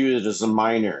least do it as a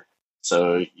minor,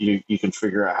 so you can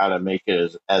figure out how to make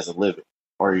it as a living,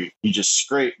 or you just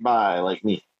scrape by like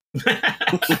me.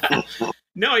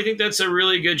 No, I think that's a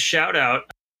really good shout out,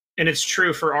 and it's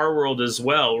true for our world as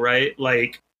well, right?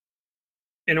 Like,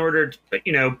 in order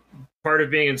to, part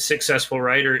of being a successful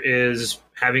writer is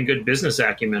having good business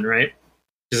acumen, right?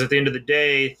 Because at the end of the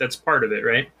day, that's part of it,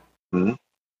 right? Mm-hmm.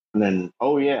 And then,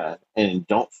 oh yeah, and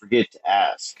don't forget to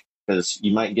ask, because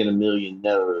you might get a million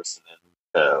no's and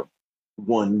then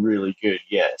one really good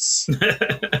yes.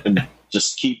 And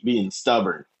just keep being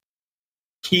stubborn.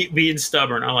 Keep being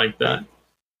stubborn. I like that.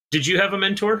 Did you have a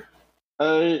mentor?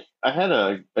 I had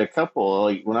a couple.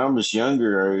 Like when I was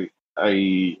younger,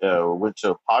 I went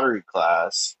to a pottery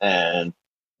class, and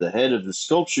the head of the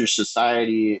sculpture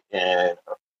society in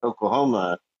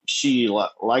Oklahoma, she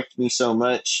liked me so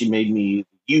much, she made me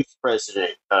the youth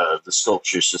president of the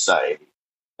sculpture society.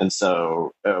 And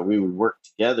so we would work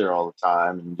together all the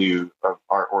time and do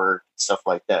artwork and stuff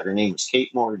like that. Her name was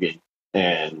Kate Morgan,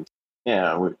 and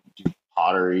yeah, we would do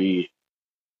pottery,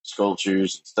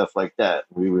 sculptures, and stuff like that.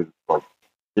 We would like.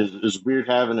 It was weird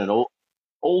having an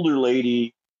older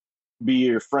lady be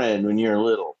your friend when you're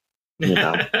little, you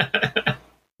know.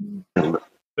 But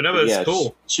no, that's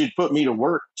cool. She'd put me to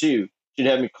work too. She'd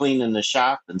have me cleaning the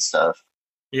shop and stuff.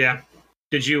 Yeah.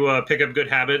 Did you pick up good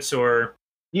habits, or?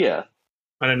 Yeah.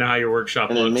 I don't know how your workshop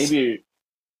and looks. Then maybe,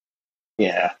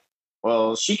 yeah.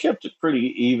 Well, she kept it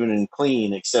pretty even and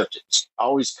clean, except it's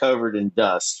always covered in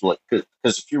dust. Like,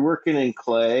 because if you're working in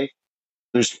clay,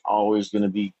 there's always going to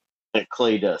be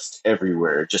clay dust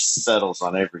everywhere. It just settles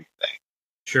on everything.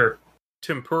 Sure.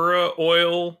 Tempera,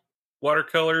 oil,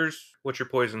 watercolors. What's your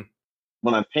poison?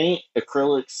 When I paint,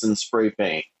 acrylics and spray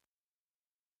paint.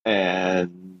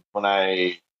 And when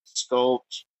I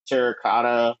sculpt,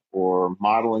 terracotta or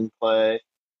modeling clay,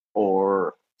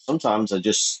 or sometimes I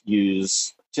just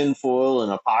use tinfoil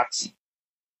and epoxy.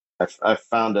 I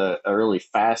found a really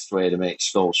fast way to make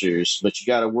sculptures, but you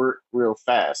got to work real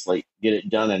fast, like get it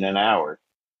done in an hour.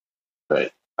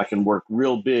 But I can work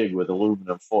real big with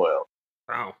aluminum foil.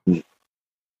 Wow.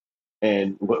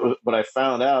 And what I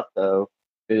found out, though,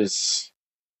 is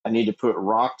I need to put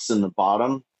rocks in the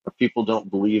bottom, or people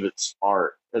don't believe it's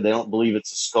art. Or they don't believe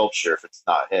it's a sculpture if it's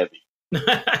not heavy.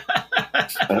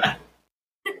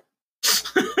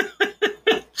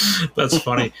 That's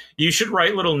funny. You should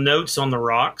write little notes on the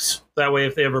rocks. That way,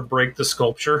 if they ever break the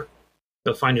sculpture,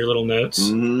 they'll find your little notes.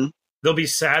 Mm-hmm. They'll be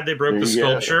sad they broke the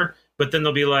sculpture, but then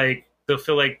they'll be like, they'll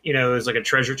feel like, it's like a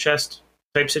treasure chest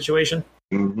type situation.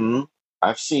 Mm-hmm.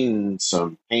 I've seen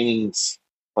some paintings,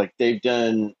 like they've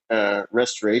done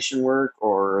restoration work,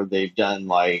 or they've done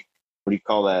like, what do you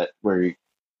call that? Where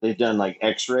they've done like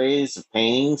X-rays of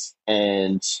paintings,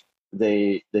 and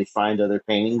they find other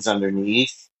paintings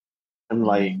underneath. I'm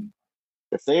like,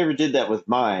 if they ever did that with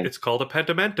mine, it's called a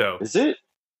pentimento. Is it?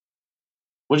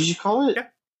 What did you call it? Yeah,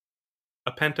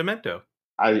 a pentimento.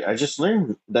 I just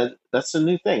learned that's a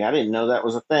new thing. I didn't know that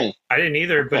was a thing. I didn't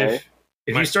either. Okay. But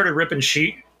if you started ripping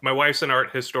sheet, my wife's an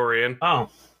art historian. Oh,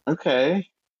 okay.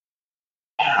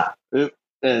 Yeah,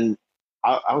 and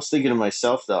I was thinking to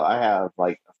myself though, I have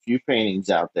like a few paintings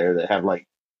out there that have like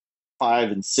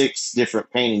 5 and 6 different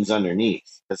paintings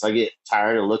underneath, because I get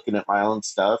tired of looking at my own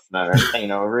stuff and I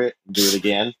paint over it and do it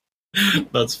again.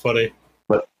 That's funny.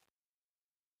 But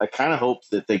I kind of hope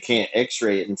that they can't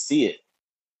X-ray it and see it,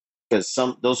 because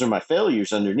those are my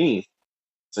failures underneath.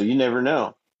 So you never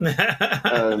know.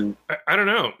 I don't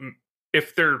know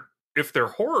if they're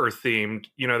horror themed.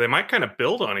 They might kind of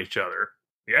build on each other.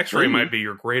 The X-ray might be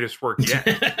your greatest work yet.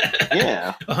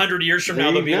 Yeah, 100 years from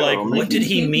now, they'll be like, "What did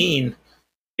he mean?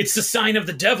 It's the sign of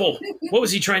the devil. What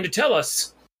was he trying to tell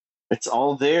us?" It's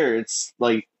all there. It's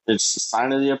like it's the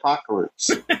sign of the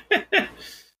apocalypse.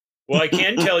 Well, I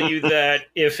can tell you that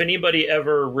if anybody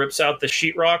ever rips out the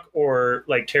sheetrock or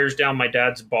like tears down my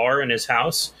dad's bar in his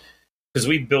house, because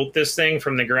we built this thing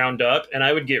from the ground up, and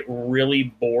I would get really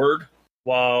bored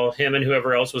while him and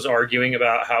whoever else was arguing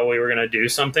about how we were going to do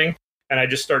something, and I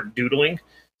just start doodling.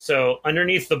 So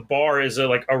underneath the bar is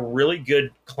a really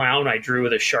good clown I drew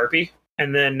with a Sharpie.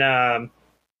 And then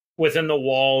within the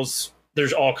walls,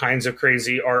 there's all kinds of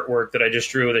crazy artwork that I just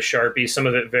drew with a Sharpie, some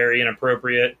of it very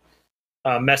inappropriate.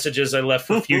 Messages I left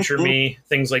for future me,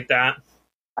 things like that.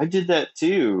 I did that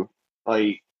too.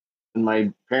 Like in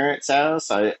my parents'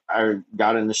 house, I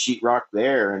got in the sheetrock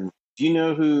there. And do you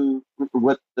know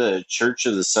what the Church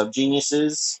of the Subgenius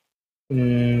is?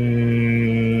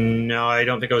 No, I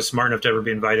don't think I was smart enough to ever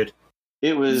be invited.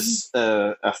 It was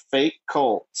a fake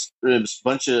cult. It was a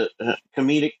bunch of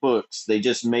comedic books. They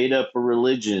just made up a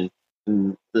religion.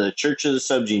 And the Church of the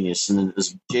Subgenius, and it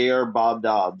was J.R. Bob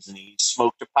Dobbs, and he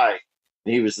smoked a pipe.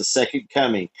 And he was the second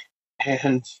coming.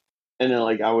 And then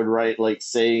I would write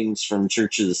sayings from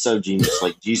Church of the Subgenius,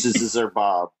 like Jesus is our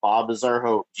Bob, Bob is our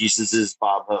hope, Jesus is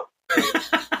Bob Hope.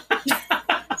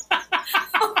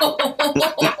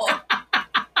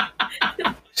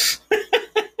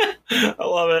 I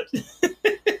love it.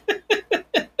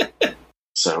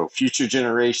 So future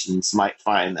generations might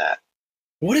find that.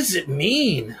 What does it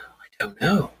mean? I don't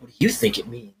know. What do you think it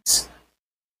means?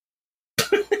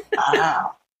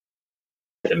 Wow.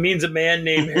 It means a man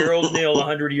named Harold Neal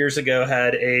 100 years ago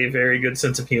had a very good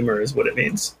sense of humor, is what it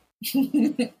means.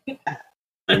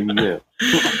 There you go.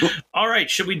 All right,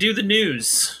 should we do the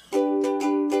news?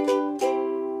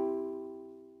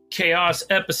 Chaos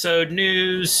episode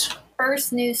news.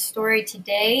 First news story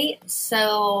today.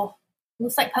 So,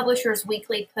 looks like Publishers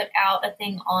Weekly put out a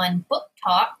thing on Book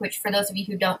Talk, which for those of you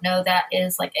who don't know, that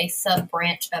is like a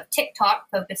sub-branch of TikTok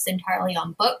focused entirely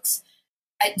on books.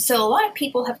 So a lot of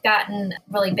people have gotten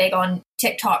really big on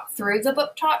TikTok through the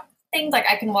Book Talk things. Like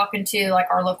I can walk into like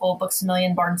our local Books A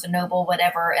Million, Barnes and Noble,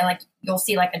 whatever, and like you'll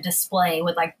see like a display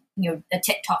with like, a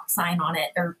TikTok sign on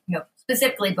it, or,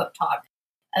 specifically Book Talk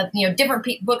of, different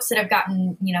books that have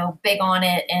gotten, big on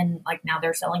it. And like now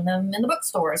they're selling them in the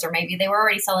bookstores, or maybe they were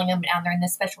already selling them, but now they're in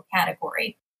this special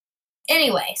category.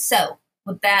 Anyway, so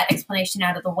with that explanation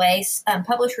out of the way,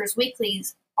 Publishers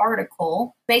Weekly's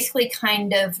article basically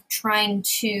kind of trying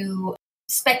to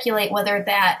speculate whether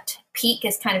that peak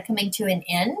is kind of coming to an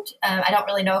end. I don't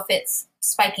really know if it's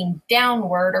spiking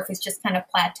downward or if it's just kind of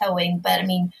plateauing, but I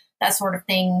mean, that sort of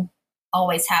thing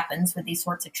always happens with these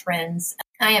sorts of trends.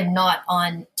 I am not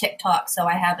on TikTok, so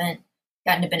I haven't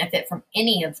gotten to benefit from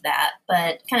any of that,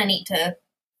 but kind of neat to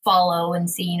follow and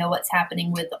see, what's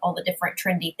happening with all the different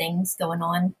trendy things going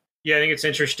on. Yeah, I think it's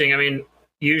interesting. I mean,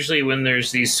 usually when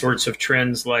there's these sorts of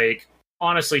trends, like,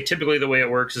 honestly, typically the way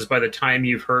it works is by the time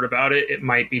you've heard about it, it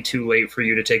might be too late for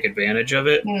you to take advantage of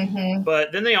it. Mm-hmm.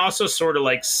 But then they also sort of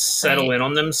like settle in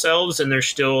on themselves, and they're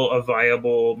still a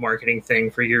viable marketing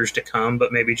thing for years to come,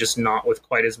 but maybe just not with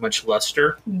quite as much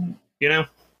luster. Mm-hmm. I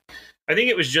think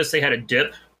it was just they had a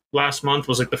dip last month,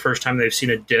 was like the first time they've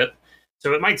seen a dip.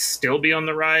 So it might still be on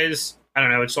the rise. I don't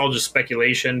know. It's all just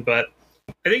speculation, but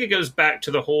I think it goes back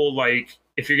to the whole, like,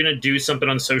 if you're going to do something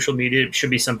on social media, it should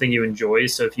be something you enjoy.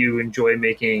 So if you enjoy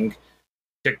making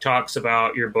TikToks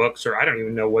about your books, or I don't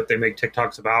even know what they make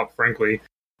TikToks about, frankly,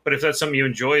 but if that's something you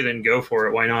enjoy, then go for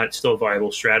it. Why not? It's still a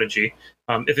viable strategy.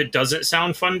 If it doesn't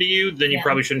sound fun to you, then you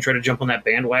probably shouldn't try to jump on that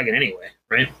bandwagon anyway,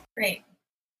 right? Right.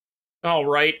 All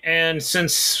right. And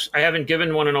since I haven't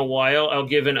given one in a while, I'll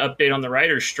give an update on the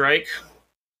writer's strike.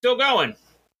 Still going.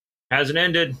 Hasn't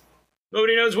ended.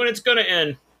 Nobody knows when it's going to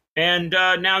end. And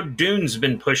now Dune's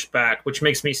been pushed back, which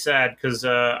makes me sad because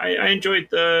I enjoyed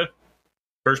the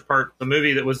first part, the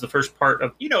movie that was the first part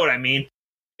of, you know what I mean.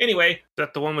 Anyway. Is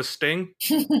that the one with Sting?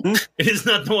 It is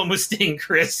not the one with Sting,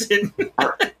 Chris. The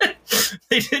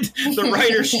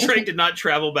writer's strike did not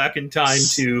travel back in time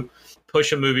to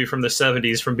push a movie from the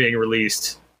 70s from being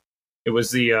released. It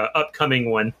was the upcoming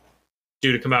one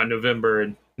due to come out in November,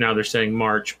 and now they're saying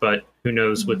March, but who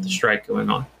knows with the strike going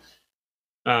on.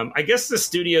 I guess the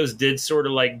studios did sort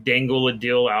of like dangle a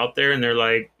deal out there, and they're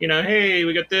like, hey,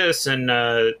 we got this. And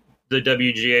the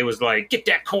WGA was like, get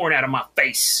that corn out of my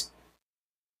face.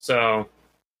 So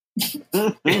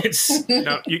it's...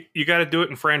 No, you got to do it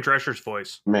in Fran Drescher's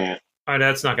voice. Man.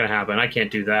 That's not going to happen. I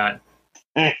can't do that.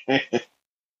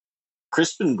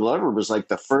 Crispin Glover was like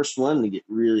the first one to get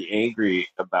really angry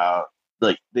about,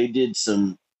 like, they did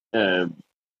some CGI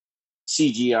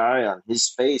on his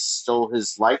face, stole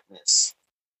his likeness.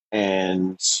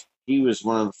 And he was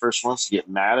one of the first ones to get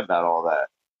mad about all that.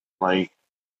 Like,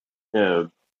 I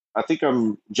think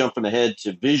I'm jumping ahead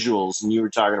to visuals, and you were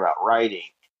talking about writing,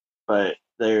 but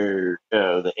the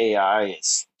AI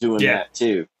is doing that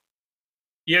too.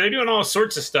 Yeah, they're doing all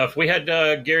sorts of stuff. We had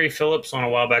Gary Phillips on a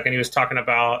while back, and he was talking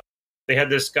about they had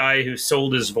this guy who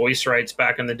sold his voice rights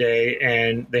back in the day,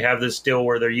 and they have this deal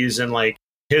where they're using like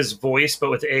his voice but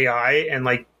with AI, and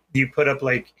like you put up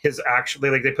like his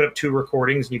actually, like they put up two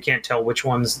recordings and you can't tell which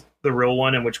one's the real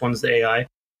one and which one's the AI.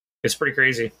 It's pretty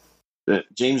crazy.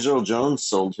 James Earl Jones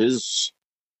sold his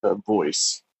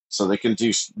voice so they can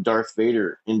do Darth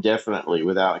Vader indefinitely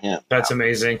without him. That's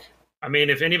amazing. I mean,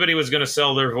 if anybody was going to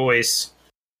sell their voice,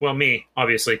 well, me,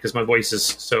 obviously, because my voice is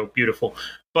so beautiful.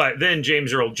 But then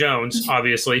James Earl Jones,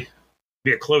 obviously,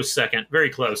 be a close second. Very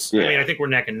close. Yeah. I mean, I think we're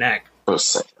neck and neck. Close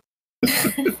second.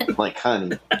 Like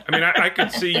honey. I mean, I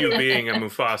could see you being a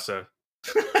Mufasa.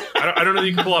 I don't know that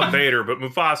you can pull off Vader, but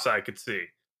Mufasa I could see.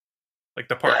 Like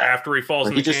the part after he falls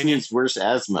in the canyon. He just needs worse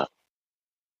asthma.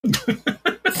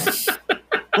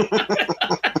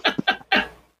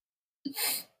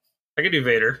 I could do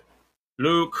Vader.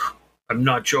 Luke, I'm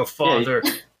not your father.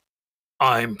 Yeah.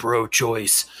 I'm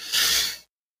pro-choice.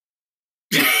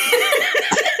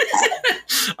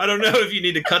 I don't know if you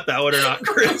need to cut that one or not,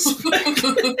 Chris.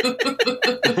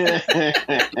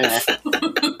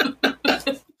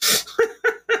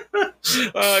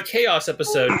 Chaos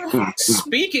episode.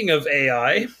 Speaking of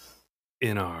AI.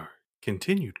 In our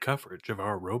continued coverage of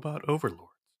our robot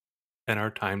overlords and our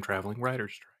time-traveling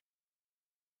writer's strike.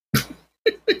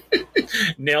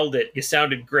 Nailed it. You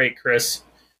sounded great, Chris.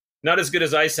 Not as good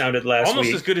as I sounded last week.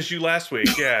 Almost as good as you last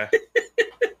week, yeah.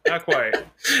 Not quite.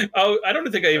 Oh, I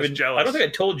don't think I even. Jealous. I don't think I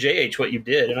told JH what you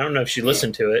did, and I don't know if she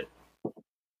listened to it. Do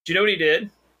you know what he did?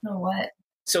 No, what?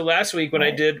 So last week when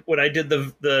I did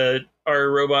the our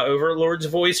robot overlord's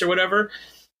voice or whatever,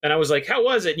 and I was like, "How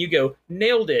was it?" And you go,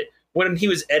 "Nailed it." When he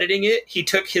was editing it, he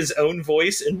took his own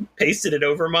voice and pasted it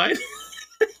over mine.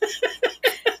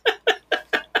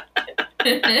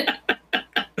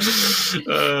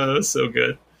 So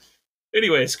good.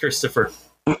 Anyways, Christopher.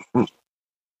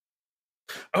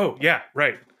 Oh, yeah,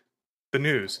 right. The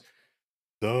news.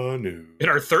 The news. In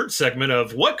our third segment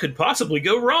of What Could Possibly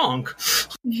Go Wrong?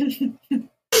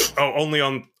 Oh, only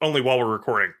while we're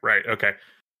recording. Right, okay.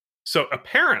 So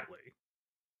apparently,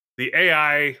 the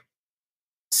AI...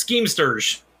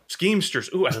 Schemesters.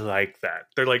 Ooh, I like that.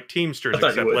 They're like Teamsters,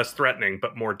 except less threatening,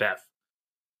 but more death.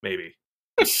 Maybe.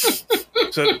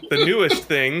 So the newest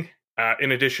thing,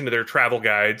 in addition to their travel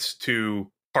guides to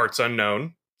parts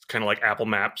unknown, it's kind of like Apple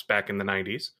Maps back in the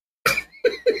 90s,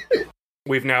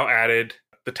 we've now added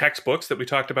the textbooks that we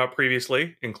talked about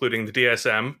previously, including the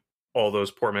DSM, all those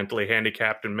poor mentally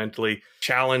handicapped and mentally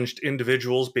challenged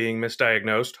individuals being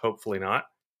misdiagnosed, hopefully not.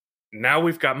 Now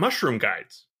we've got mushroom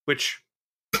guides, which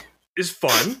is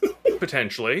fun,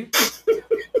 potentially.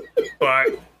 But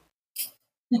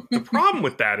the problem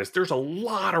with that is there's a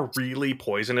lot of really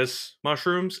poisonous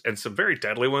mushrooms and some very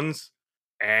deadly ones,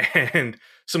 and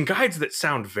some guides that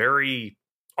sound very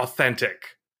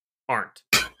authentic aren't.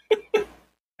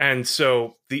 And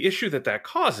so the issue that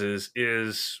causes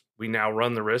is we now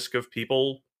run the risk of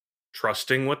people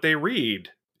trusting what they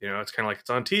read. You know, it's kind of like it's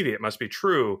on TV, it must be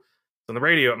true. It's on the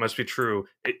radio, it must be true.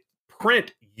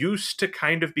 Print used to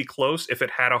kind of be close if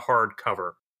it had a hard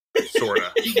cover, sort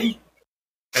of.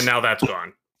 And now that's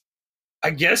gone. I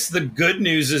guess the good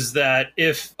news is that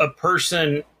if a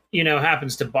person,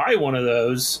 happens to buy one of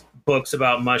those books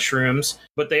about mushrooms,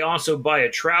 but they also buy a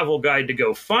travel guide to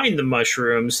go find the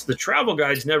mushrooms, the travel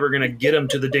guide's never going to get them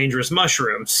to the dangerous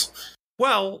mushrooms.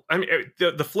 Well, I mean,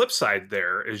 the flip side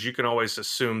there is you can always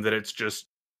assume that it's just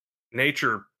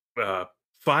nature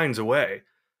finds a way.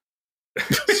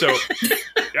 So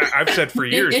I've said for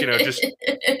years, just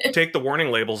take the warning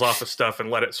labels off of stuff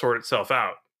and let it sort itself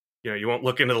out. You won't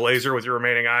look into the laser with your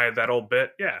remaining eye, that old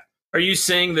bit. Yeah. Are you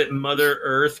saying that Mother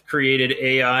Earth created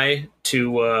AI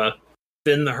to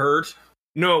thin the herd?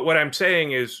 No, what I'm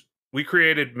saying is we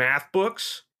created math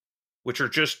books, which are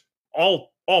just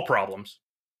all problems.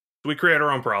 So we create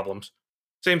our own problems.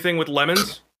 Same thing with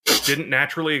lemons. Didn't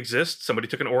naturally exist. Somebody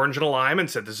took an orange and a lime and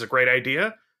said, this is a great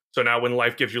idea. So now when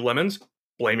life gives you lemons,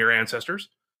 blame your ancestors.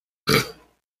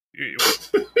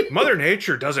 Mother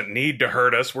Nature doesn't need to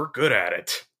hurt us. We're good at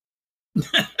it.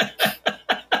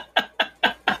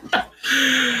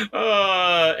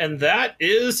 And that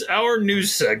is our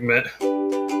news segment.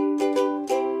 All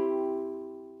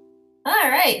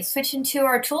right, switching to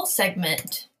our tool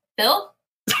segment. Bill?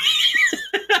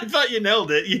 I thought you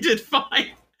nailed it. You did fine.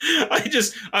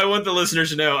 I want the listeners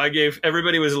to know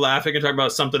everybody was laughing and talking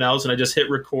about something else, and I just hit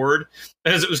record.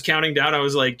 As it was counting down, I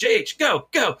was like, JH, go.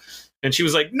 And she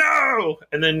was like, no!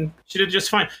 And then she did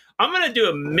just fine. I'm going to do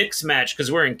a mix match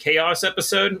because we're in Chaos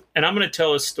episode, and I'm going to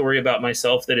tell a story about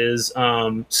myself that is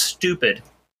stupid,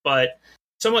 but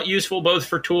somewhat useful both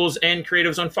for tools and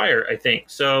creatives on fire, I think.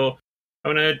 So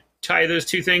I'm going to tie those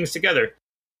two things together.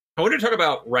 I want to talk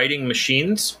about writing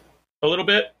machines a little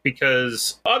bit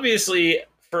because obviously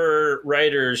for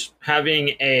writers,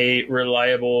 having a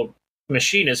reliable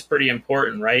machine is pretty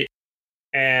important, right?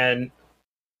 And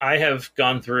I have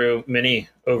gone through many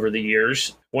over the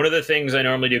years. One of the things I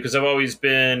normally do, because I've always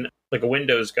been like a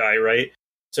Windows guy, right?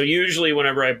 So usually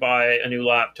whenever I buy a new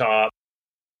laptop,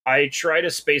 I try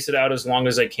to space it out as long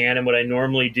as I can. And what I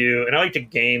normally do, and I like to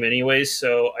game anyways,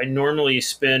 so I normally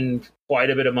spend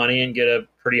quite a bit of money and get a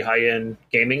pretty high-end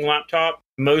gaming laptop,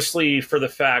 mostly for the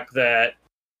fact that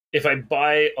if I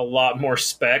buy a lot more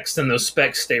specs, then those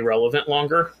specs stay relevant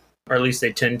longer, or at least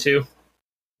they tend to.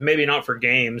 Maybe not for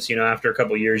games, after a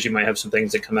couple of years, you might have some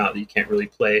things that come out that you can't really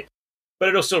play, but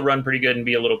it'll still run pretty good and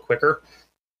be a little quicker.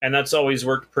 And that's always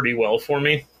worked pretty well for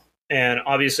me. And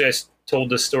obviously I told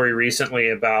this story recently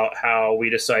about how we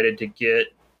decided to get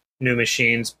new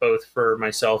machines, both for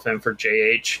myself and for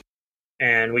JH.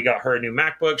 And we got her a new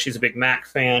MacBook. She's a big Mac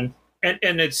fan. And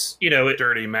it's,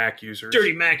 dirty Mac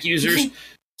users.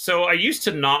 So I used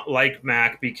to not like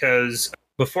Mac because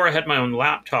before I had my own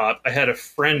laptop, I had a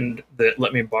friend that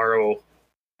let me borrow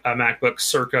a MacBook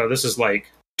circa, this is like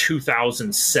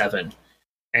 2007.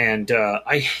 And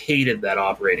I hated that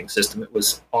operating system. It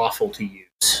was awful to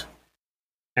use.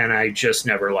 And I just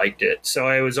never liked it. So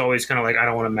I was always kind of like, I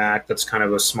don't want a Mac. That's kind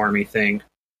of a smarmy thing.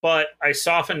 But I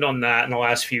softened on that in the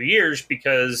last few years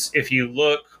because if you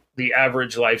look the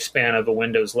average lifespan of a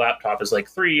Windows laptop is like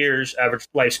 3 years. Average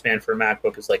lifespan for a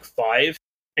MacBook is like 5.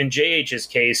 In JH's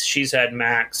case, she's had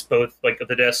Macs, both like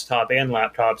the desktop and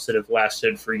laptops, that have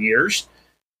lasted for years.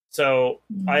 So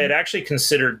I had actually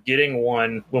considered getting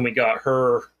one when we got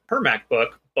her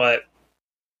MacBook, but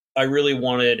I really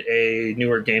wanted a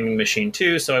newer gaming machine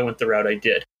too, so I went the route I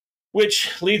did.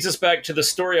 Which leads us back to the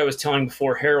story I was telling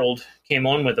before Harold came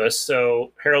on with us.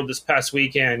 So Harold, this past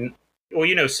weekend, well,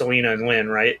 you know Selena and Lynn,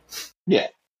 right? Yeah.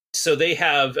 So they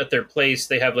have, at their place,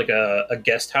 they have like a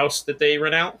guest house that they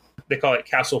rent out. They call it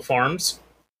Castle Farms.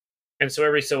 And so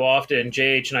every so often,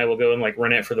 JH and I will go and like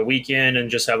rent it for the weekend and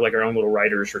just have like our own little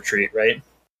writer's retreat, right?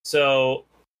 So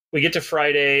we get to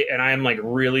Friday, and I am like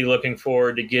really looking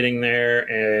forward to getting there,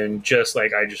 and just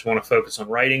like I just want to focus on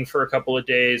writing for a couple of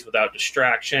days without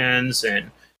distractions, and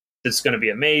it's going to be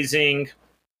amazing.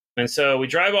 And so we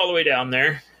drive all the way down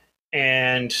there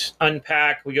and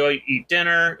unpack. We go eat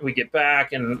dinner. We get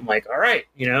back, and I'm like, all right,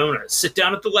 I'm going to sit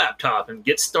down at the laptop and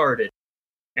get started.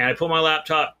 And I pull my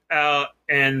laptop out,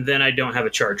 and then I don't have a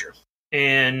charger.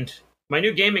 And my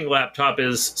new gaming laptop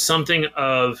is something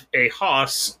of a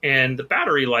hoss, and the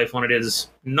battery life on it is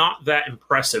not that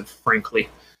impressive, frankly,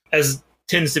 as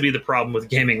tends to be the problem with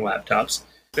gaming laptops.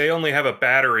 They only have a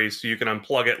battery, so you can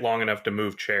unplug it long enough to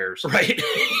move chairs. Right.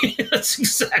 That's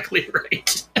exactly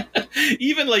right.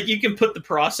 Even like you can put the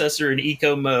processor in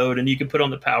eco mode, and you can put on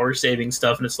the power saving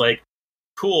stuff, and it's like,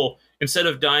 cool. Instead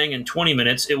of dying in 20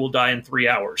 minutes, it will die in 3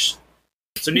 hours.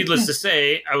 So needless to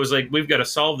say, I was like, we've got to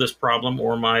solve this problem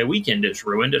or my weekend is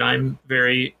ruined, and I'm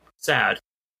very sad.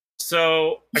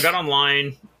 So I got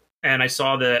online, and I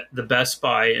saw that the Best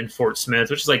Buy in Fort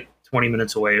Smith, which is like 20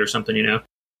 minutes away or something,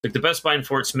 like the Best Buy in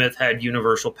Fort Smith had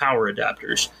universal power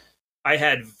adapters. I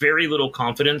had very little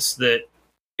confidence that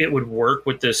it would work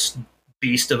with this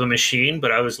beast of a machine,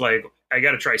 but I was like, I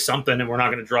got to try something, and we're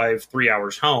not going to drive 3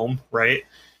 hours home, right?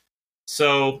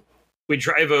 So we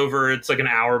drive over, it's like an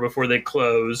hour before they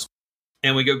close,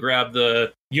 and we go grab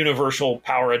the universal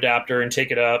power adapter and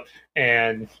take it up,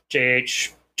 and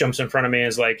JH jumps in front of me and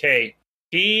is like, hey,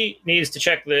 he needs to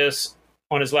check this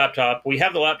on his laptop. We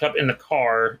have the laptop in the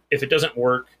car. If it doesn't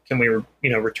work, can we,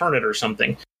 return it or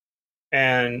something?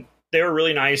 And they were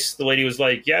really nice. The lady was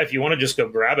like, yeah, if you want to just go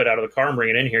grab it out of the car and bring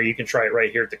it in here, you can try it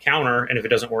right here at the counter, and if it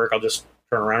doesn't work, I'll just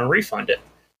turn around and refund it.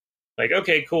 Like,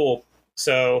 okay, cool.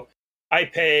 So I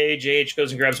pay, JH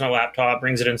goes and grabs my laptop,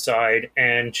 brings it inside,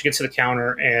 and she gets to the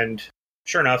counter, and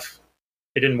sure enough,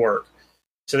 it didn't work.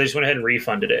 So they just went ahead and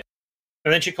refunded it.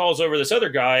 And then she calls over this other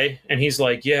guy, and he's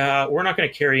like, yeah, we're not going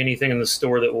to carry anything in the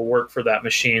store that will work for that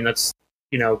machine. That's,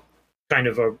 kind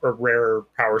of a rare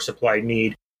power supply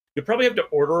need. You'll probably have to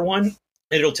order one, and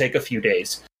it'll take a few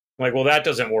days. I'm like, well, that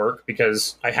doesn't work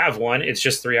because I have one. It's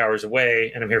just 3 hours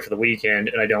away, and I'm here for the weekend,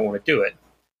 and I don't want to do it.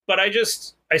 But I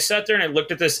sat there and I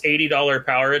looked at this $80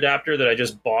 power adapter that I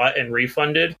just bought and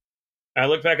refunded. I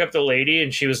looked back up the lady,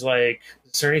 and she was like,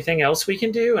 is there anything else we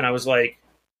can do? And I was like,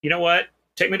 you know what?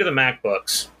 Take me to the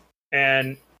MacBooks.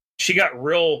 And she got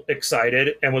real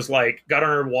excited and was like, got on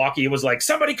her walkie and was like,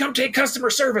 somebody come take customer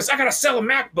service. I got to sell a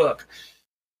MacBook.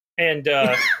 And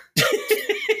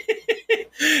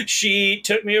she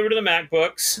took me over to the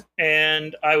MacBooks,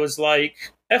 and I was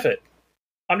like, F it.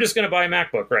 I'm just going to buy a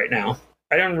MacBook right now.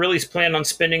 I don't really plan on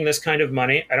spending this kind of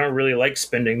money. I don't really like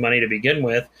spending money to begin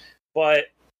with, but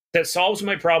that solves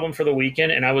my problem for the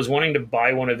weekend, and I was wanting to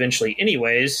buy one eventually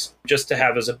anyways, just to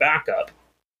have as a backup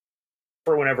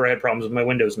for whenever I had problems with my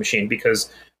Windows machine,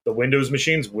 because the Windows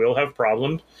machines will have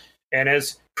problems. And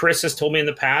as Chris has told me in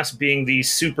the past, being the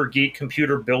super geek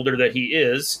computer builder that he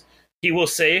is, he will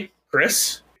say,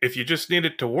 Chris, if you just need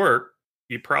it to work,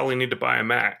 you probably need to buy a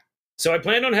Mac. So I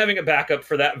planned on having a backup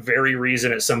for that very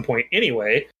reason at some point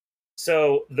anyway.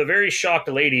 So the very shocked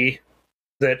lady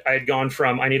that I had gone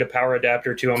from, I need a power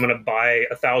adapter, to I'm going to buy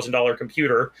a $1,000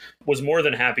 computer, was more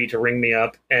than happy to ring me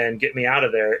up and get me out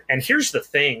of there. And here's the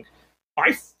thing.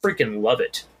 I freaking love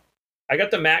it. I got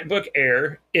the MacBook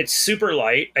Air. It's super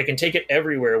light. I can take it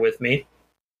everywhere with me.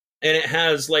 And it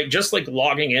has just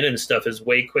logging in and stuff is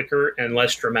way quicker and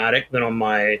less dramatic than on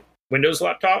my Windows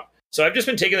laptop. So I've just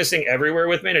been taking this thing everywhere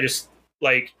with me, and I just,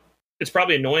 it's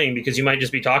probably annoying because you might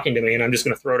just be talking to me and I'm just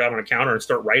going to throw it out on a counter and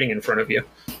start writing in front of you.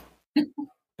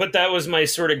 But that was my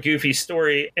sort of goofy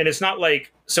story. And it's not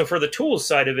so for the tools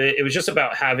side of it, it was just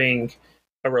about having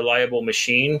a reliable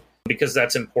machine, because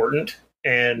that's important.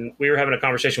 And we were having a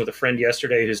conversation with a friend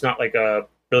yesterday who's not a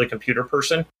really computer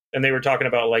person. And they were talking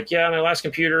about yeah, my last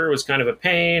computer was kind of a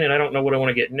pain and I don't know what I want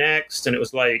to get next. And it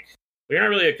was well, you're not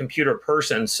really a computer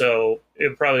person, so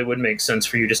it probably would make sense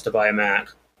for you just to buy a Mac.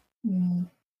 Mm.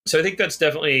 So I think that's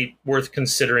definitely worth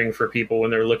considering for people when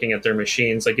they're looking at their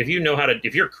machines. Like if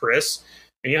you're Chris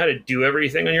and you know how to do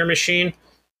everything on your machine,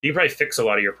 you probably fix a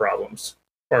lot of your problems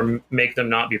or make them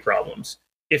not be problems.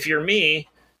 If you're me,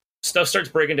 stuff starts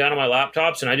breaking down on my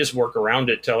laptops and I just work around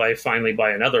it till I finally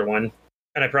buy another one.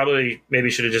 And I probably maybe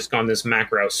should have just gone this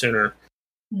Mac route sooner.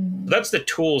 That's the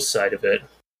tools side of it.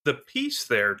 The piece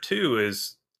there too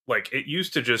is like it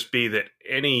used to just be that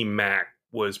any Mac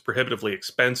was prohibitively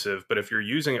expensive, but if you're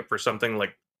using it for something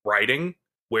like writing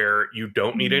where you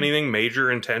don't need anything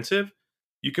major intensive,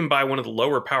 you can buy one of the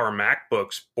lower power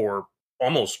MacBooks for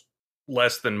almost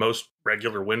less than most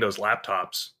regular Windows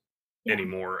laptops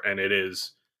anymore, and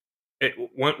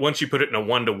once you put it in a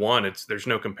 1-to-1, there's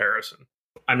no comparison.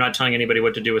 I'm not telling anybody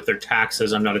what to do with their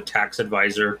taxes. I'm not a tax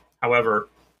advisor. However,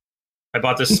 I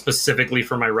bought this specifically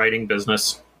for my writing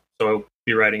business, so I'll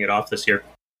be writing it off this year.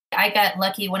 I got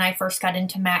lucky when I first got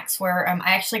into Macs where I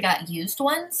actually got used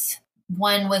ones.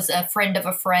 One was a friend of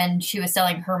a friend. She was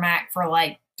selling her Mac for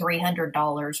like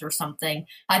 $300 or something.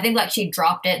 I think like she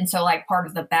dropped it, and so like part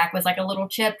of the back was like a little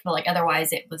chipped, but like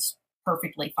otherwise it was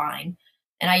perfectly fine.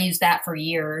 And I used that for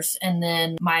years. And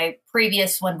then my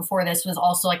previous one before this was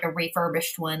also like a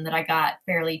refurbished one that I got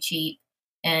fairly cheap.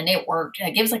 And it worked.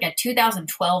 It was like a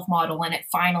 2012 model, and it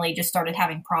finally just started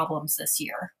having problems this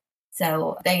year.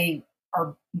 So they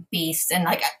are beasts. And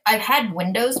like I've had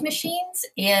Windows machines,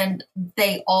 and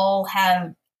they all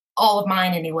of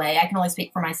mine anyway. I can only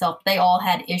speak for myself. They all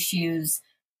had issues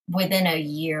within a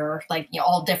year, like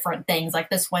all different things. Like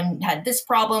this one had this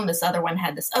problem, this other one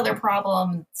had this other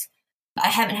problem. I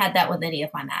haven't had that with any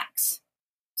of my Macs.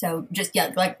 So just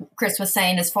like Chris was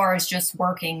saying, as far as just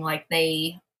working, like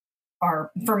they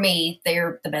are, for me,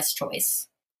 they're the best choice.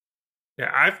 Yeah,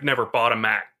 I've never bought a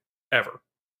Mac ever.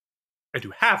 I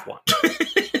do have one.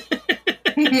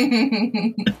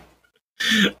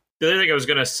 The other thing I was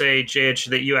going to say, JH,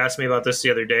 that you asked me about this the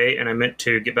other day, and I meant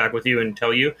to get back with you and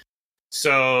tell you.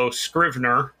 So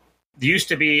Scrivener, there used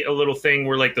to be a little thing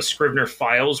where like the Scrivener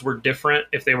files were different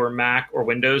if they were Mac or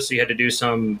Windows. So you had to do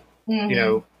some, I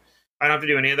don't have to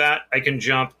do any of that. I can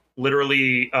jump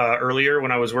literally earlier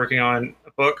when I was working on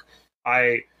a book.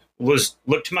 I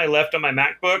looked to my left on my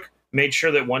MacBook, made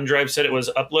sure that OneDrive said it was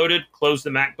uploaded, closed the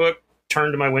MacBook,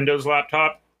 turned to my Windows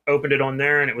laptop, opened it on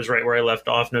there, and it was right where I left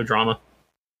off. No drama.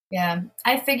 Yeah,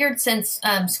 I figured since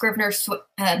Scrivener,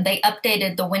 they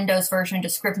updated the Windows version to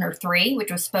Scrivener 3,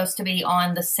 which was supposed to be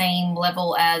on the same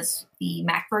level as the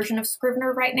Mac version of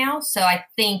Scrivener right now. So I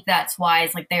think that's why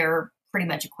it's like they're pretty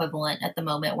much equivalent at the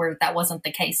moment, where that wasn't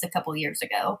the case a couple years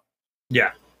ago.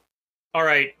 Yeah. All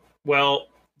right. Well,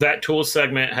 that tool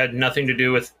segment had nothing to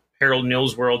do with Harold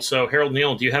Neal's world. So, Harold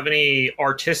Neal, do you have any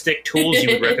artistic tools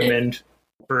you would recommend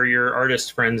for your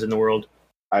artist friends in the world?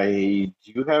 I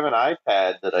do have an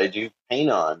iPad that I do paint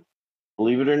on.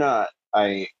 Believe it or not,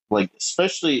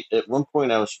 especially at one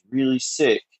point I was really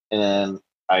sick, and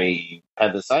I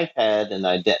had this iPad and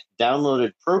I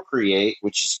downloaded Procreate,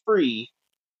 which is free,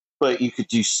 but you could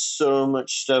do so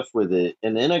much stuff with it.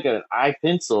 And then I got an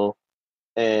iPencil,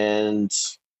 and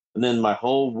then my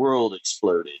whole world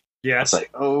exploded. Yeah. It's like,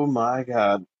 oh my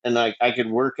God. And I could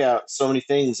work out so many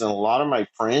things, and a lot of my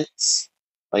prints,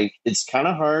 like it's kind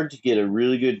of hard to get a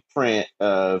really good print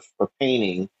of a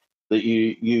painting that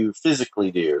you physically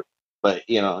do. But,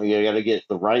 you got to get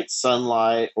the right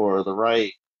sunlight or the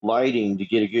right lighting to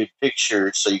get a good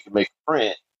picture so you can make a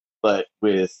print. But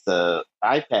with the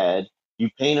iPad, you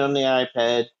paint on the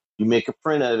iPad, you make a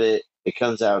print of it, it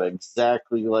comes out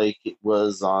exactly like it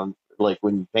was on, like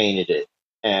when you painted it.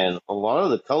 And a lot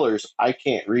of the colors I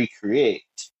can't recreate.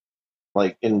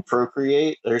 Like in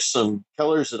Procreate, there's some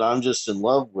colors that I'm just in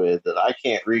love with that I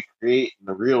can't recreate in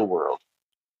the real world.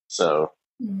 So,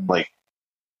 like,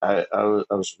 I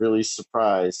was really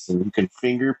surprised. And you can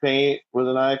finger paint with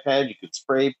an iPad. You can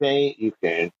spray paint. You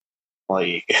can,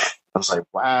 I was like,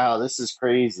 wow, this is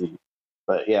crazy.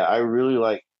 But yeah, I really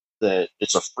like that.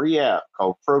 It's a free app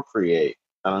called Procreate.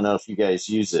 I don't know if you guys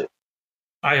use it.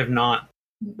 I have not.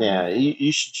 Yeah,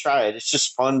 you should try it. It's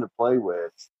just fun to play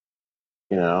with,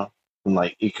 and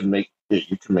like you can make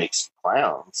some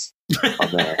clowns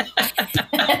on there.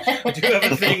 I do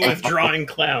have a thing with drawing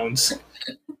clowns.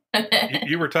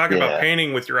 You were talking about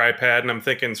painting with your iPad, and I'm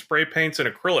thinking spray paints and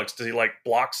acrylics. Does he like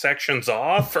block sections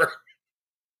off? Or?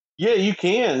 Yeah, you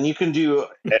can. You can do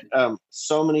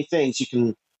so many things.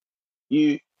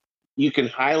 You can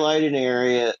highlight an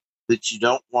area that you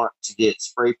don't want to get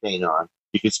spray paint on.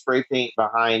 You can spray paint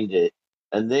behind it,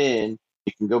 and then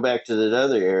you can go back to that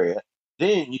other area.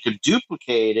 Then you can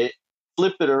duplicate it,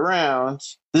 flip it around.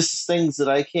 This is things that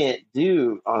I can't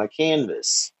do on a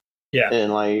canvas. Yeah.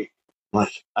 And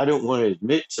Like, I don't want to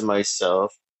admit to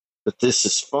myself, but this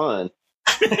is fun.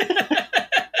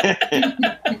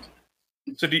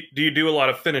 So do you do a lot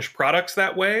of finished products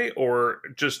that way, or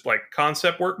just like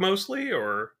concept work mostly,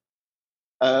 or?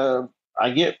 I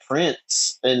get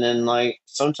prints, and then like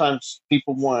sometimes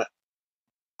people want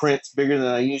prints bigger than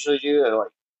I usually do.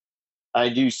 I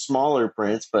do smaller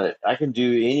prints, but I can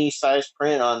do any size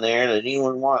print on there that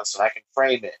anyone wants, and I can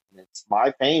frame it. And it's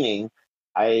my painting.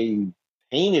 I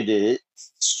painted it,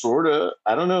 sort of.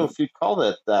 I don't know if you'd call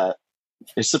that.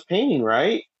 It's a painting,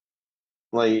 right?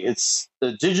 Like it's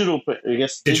a digital, I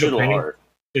guess, digital painting? art.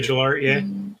 Digital art, yeah.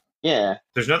 Yeah.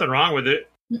 There's nothing wrong with it.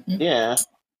 Yeah.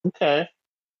 Okay.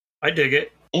 I dig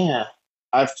it. Yeah.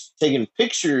 I've taken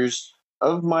pictures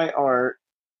of my art,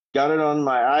 got it on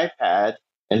my iPad,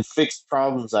 and fixed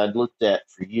problems I'd looked at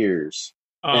for years.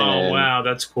 Oh, wow,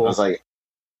 that's cool. I was like,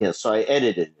 so I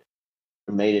edited it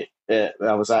and made it.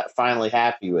 I was finally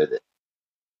happy with it.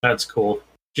 That's cool.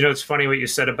 It's funny what you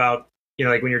said about,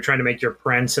 like when you're trying to make your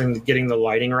prints and getting the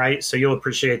lighting right. So you'll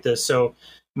appreciate this. So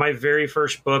my very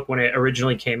first book, when it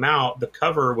originally came out, the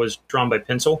cover was drawn by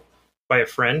pencil by a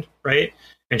friend, right?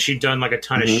 And she'd done like a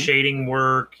ton of shading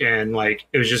work, and like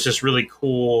it was just this really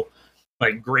cool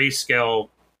like grayscale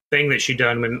thing that she'd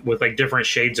done with like different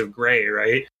shades of gray,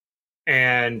 right?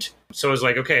 And so I was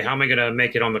like, okay, how am I going to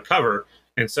make it on the cover?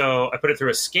 And so I put it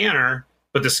through a scanner,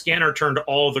 but the scanner turned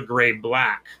all the gray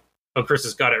black. Oh, Chris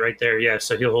has got it right there. Yeah,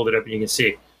 so he'll hold it up and you can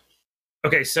see.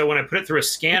 Okay, so when I put it through a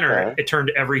scanner, it turned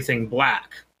everything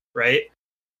black, right?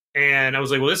 And I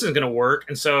was like, well, this isn't going to work.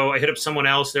 And so I hit up someone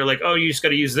else. They're like, oh, you just got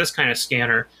to use this kind of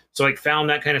scanner. So I found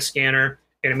that kind of scanner,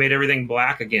 and it made everything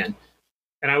black again.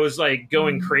 And I was like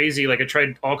going crazy. Like I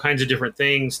tried all kinds of different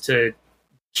things to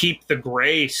keep the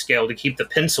gray scale, to keep the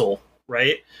pencil,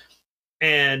 right?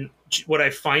 And what I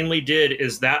finally did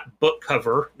is that book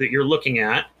cover that you're looking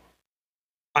at,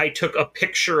 I took a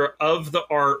picture of the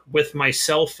art with my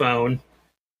cell phone,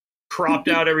 cropped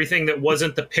out everything that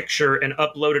wasn't the picture, and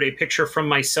uploaded a picture from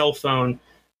my cell phone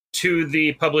to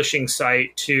the publishing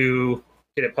site to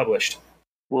get it published.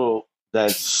 Well,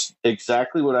 that's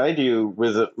exactly what I do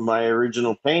with my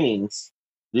original paintings.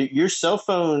 Your cell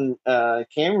phone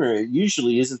camera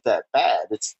usually isn't that bad.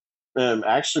 It's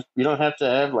actually, you don't have to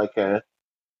have like an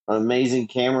amazing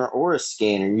camera or a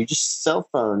scanner. You just cell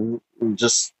phone and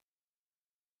just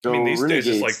go. I mean, these days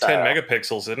it's like style. 10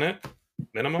 megapixels, isn't it?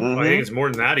 Minimum. I think it's more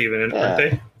than that even, aren't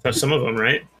they? That's some of them,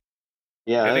 right?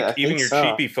 Yeah, I think even your so.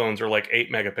 cheapy phones are like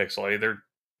 8 megapixel. They're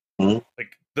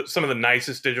like some of the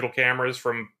nicest digital cameras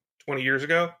from 20 years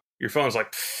ago. Your phone's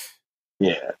like, pfft.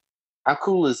 Yeah. How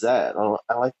cool is that?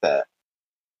 I like that.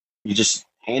 You just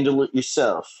handle it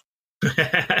yourself.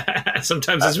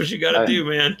 Sometimes that's what you got to do,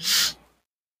 man.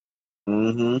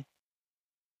 Mm-hmm.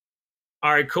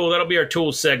 All right, cool. That'll be our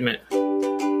tools segment.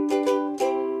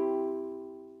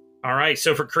 All right,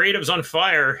 so for Creatives on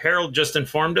Fire, Harold just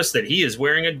informed us that he is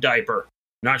wearing a diaper.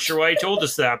 Not sure why he told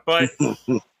us that, but...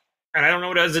 and I don't know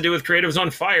what it has to do with Creatives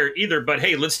on Fire either, but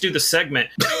hey, let's do the segment.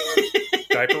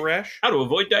 Diaper rash? How to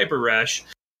avoid diaper rash.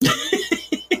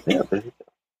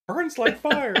 Burns like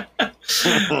fire.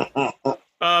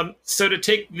 So to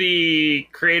take the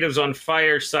Creatives on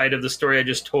Fire side of the story I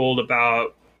just told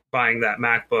about buying that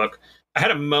MacBook, I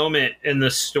had a moment in the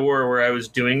store where I was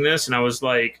doing this, and I was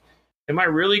like, am I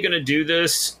really going to do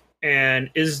this? And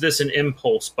is this an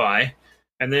impulse buy?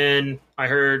 And then I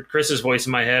heard Chris's voice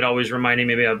in my head, always reminding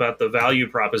me about the value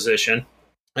proposition.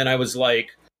 And I was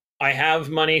like, I have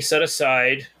money set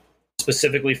aside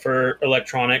specifically for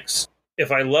electronics.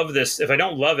 If I love this, if I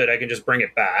don't love it, I can just bring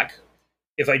it back.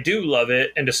 If I do love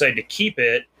it and decide to keep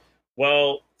it,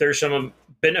 well, there's some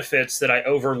benefits that I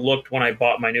overlooked when I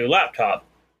bought my new laptop.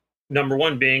 Number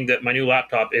one being that my new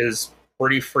laptop is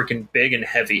pretty freaking big and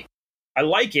heavy. I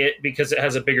like it because it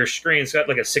has a bigger screen. It's got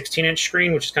like a 16-inch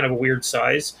screen, which is kind of a weird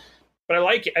size. But I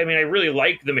like it. I mean, I really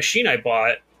like the machine I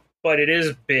bought, but it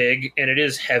is big and it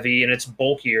is heavy and it's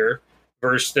bulkier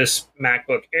versus this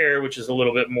MacBook Air, which is a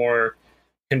little bit more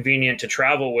convenient to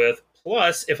travel with.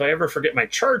 Plus, if I ever forget my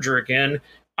charger again,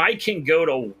 I can go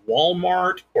to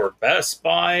Walmart or Best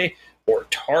Buy or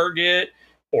Target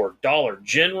or Dollar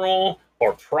General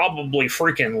or probably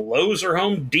freaking Lowe's or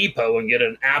Home Depot and get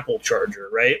an Apple charger,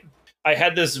 right? I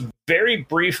had this very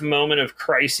brief moment of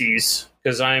crises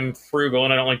because I'm frugal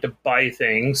and I don't like to buy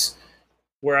things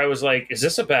where I was like, is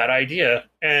this a bad idea?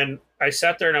 And I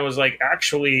sat there and I was like,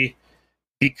 actually,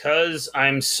 because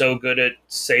I'm so good at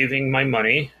saving my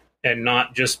money and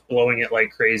not just blowing it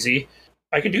like crazy,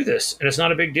 I can do this. And it's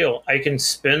not a big deal. I can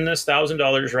spend this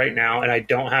 $1,000 right now and I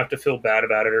don't have to feel bad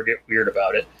about it or get weird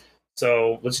about it.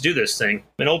 So let's do this thing.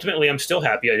 And ultimately, I'm still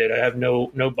happy I did. I have no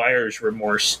buyer's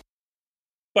remorse.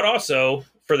 But also,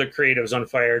 for the creatives on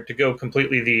fire, to go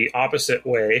completely the opposite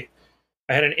way,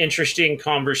 I had an interesting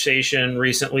conversation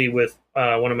recently with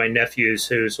one of my nephews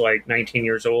who's like 19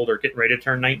 years old or getting ready to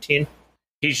turn 19.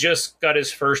 He's just got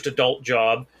his first adult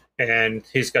job, and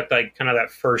he's got like kind of that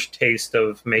first taste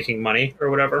of making money or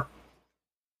whatever.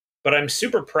 But I'm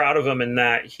super proud of him in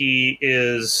that he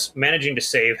is managing to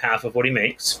save half of what he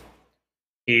makes.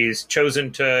 He's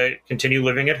chosen to continue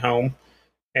living at home,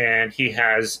 and he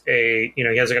has he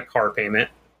has like a car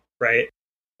payment, right?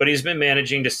 But he's been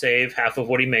managing to save half of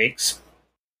what he makes.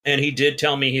 And he did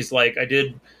tell me, he's like, I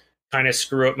did kind of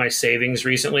screw up my savings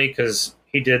recently because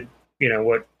he did,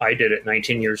 what I did at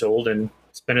 19 years old and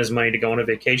spent his money to go on a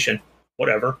vacation.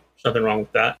 Whatever. There's nothing wrong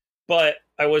with that. But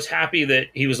I was happy that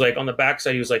he was like, on the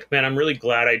backside, he was like, man, I'm really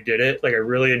glad I did it. Like, I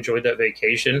really enjoyed that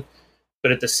vacation.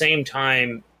 But at the same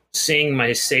time, seeing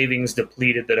my savings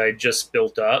depleted that I just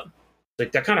built up,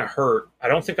 like, that kind of hurt. I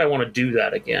don't think I want to do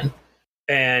that again.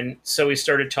 And so we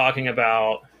started talking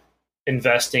about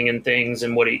investing in things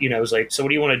and what he, was like, so what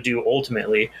do you want to do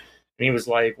ultimately? And he was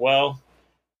like, well,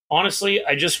 honestly,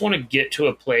 I just want to get to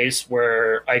a place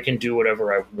where I can do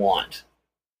whatever I want.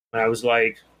 And I was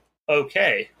like,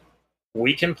 okay,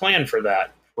 we can plan for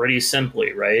that pretty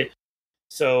simply, right?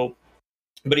 So,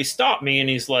 but he stopped me and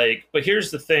he's like, but here's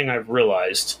the thing I've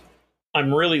realized.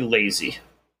 I'm really lazy.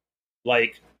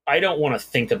 Like, I don't want to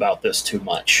think about this too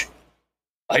much.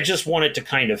 I just want it to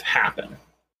kind of happen.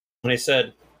 And I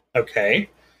said, okay,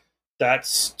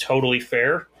 that's totally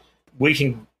fair. We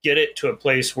can get it to a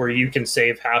place where you can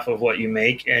save half of what you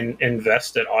make and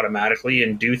invest it automatically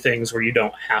and do things where you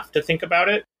don't have to think about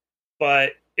it.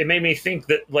 But it made me think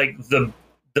that like the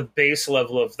base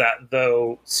level of that,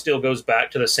 though, still goes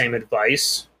back to the same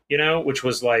advice, which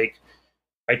was like,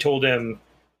 I told him,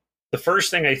 the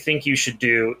first thing I think you should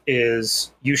do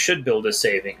is you should build a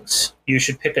savings. You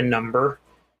should pick a number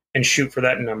and shoot for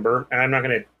that number. And I'm not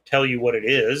going to tell you what it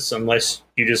is unless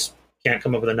you just can't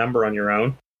come up with a number on your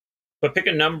own. But pick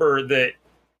a number that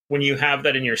when you have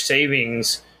that in your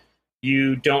savings,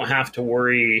 you don't have to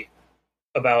worry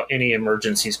about any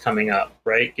emergencies coming up,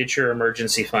 right? Get your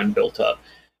emergency fund built up.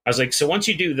 I was like, so once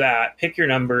you do that, pick your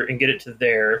number and get it to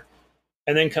there,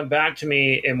 and then come back to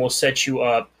me and we'll set you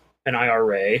up an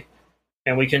IRA,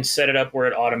 and we can set it up where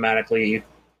it automatically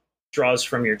draws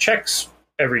from your checks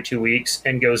every 2 weeks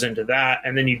and goes into that,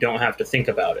 and then you don't have to think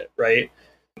about it, right?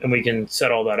 And we can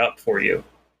set all that up for you.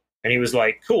 And he was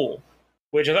like, cool,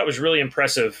 which I thought was really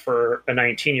impressive for a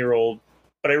 19-year-old,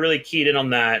 but I really keyed in on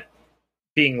that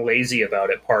being lazy about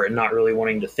it part and not really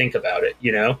wanting to think about it,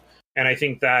 And I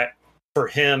think that for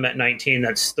him at 19,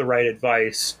 that's the right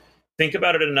advice. Think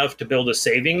about it enough to build a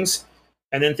savings,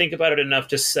 and then think about it enough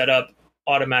to set up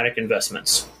automatic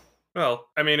investments. Well,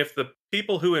 I mean, if the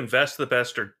people who invest the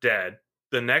best are dead,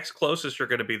 the next closest are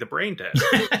going to be the brain dead.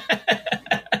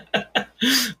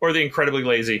 Or the incredibly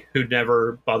lazy who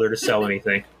never bother to sell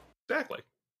anything. Exactly.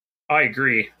 I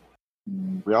agree.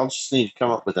 We all just need to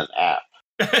come up with an app.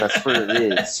 That's what it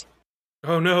is.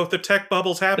 Oh no, the tech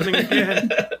bubble's happening again.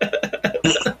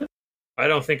 I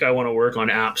don't think I want to work on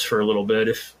apps for a little bit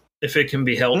if it can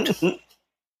be helped.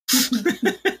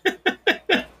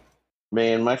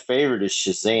 Man, my favorite is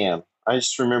Shazam. I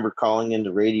just remember calling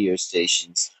into radio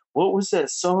stations. What was that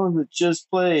song that just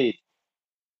played?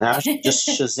 Now just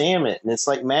Shazam it, and it's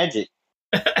like magic.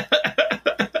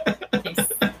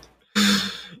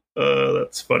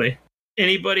 That's funny.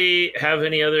 Anybody have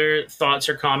any other thoughts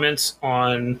or comments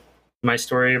on my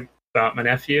story about my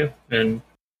nephew and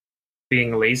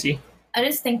being lazy? I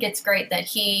just think it's great that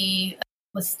he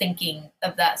was thinking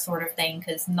of that sort of thing,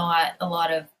 because not a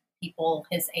lot of people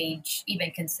his age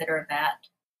even consider that.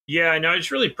 Yeah, I know. I'm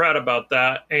just really proud about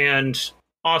that. And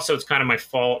also, it's kind of my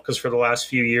fault because for the last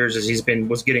few years, as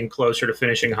was getting closer to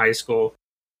finishing high school,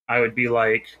 I would be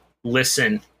like,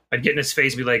 listen. I'd get in his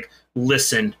face and be like,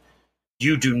 listen,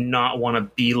 you do not want to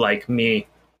be like me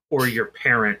or your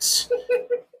parents.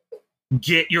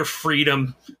 Get your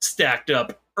freedom stacked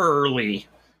up early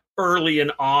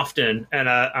and often. And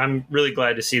I'm really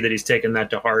glad to see that he's taken that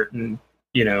to heart and,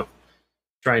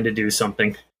 trying to do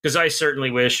something. Because I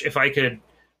certainly wish if I could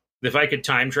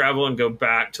time travel and go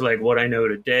back to like what I know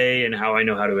today and how I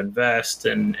know how to invest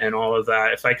and all of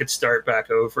that, if I could start back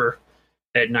over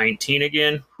at 19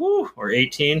 again, or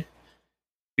 18,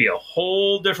 be a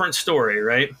whole different story,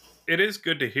 right? It is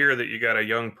good to hear that you got a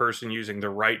young person using the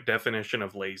right definition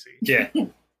of lazy. Yeah.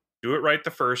 Do it right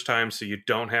the first time so you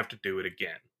don't have to do it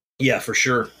again. Yeah, for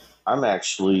sure. I'm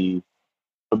actually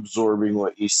absorbing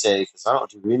what you say because I don't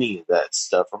do any of that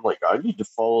stuff. I'm like, I need to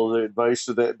follow the advice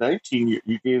of that you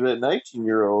gave that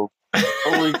 19-year-old.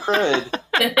 Holy crud.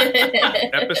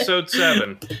 Episode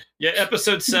 7. Yeah,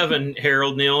 episode 7,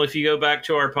 Harold Neal. If you go back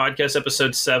to our podcast,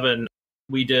 episode 7,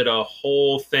 we did a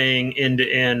whole thing end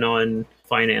to end on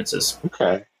finances.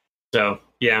 Okay. So,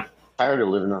 yeah. Tired of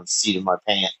living on the seat of my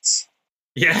pants.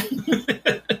 Yeah.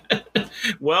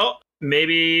 Well,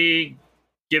 maybe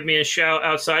give me a shout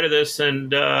outside of this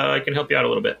and I can help you out a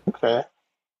little bit. Okay.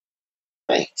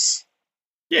 Thanks.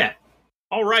 Yeah.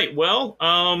 All right. Well,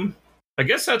 I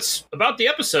guess that's about the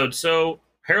episode. So,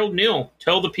 Harold Neal,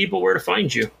 tell the people where to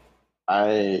find you.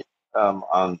 I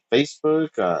on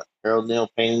Facebook, Harold Neal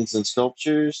Paintings and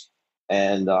Sculptures,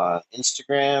 and on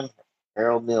Instagram,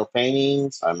 Harold Neal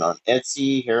Paintings. I'm on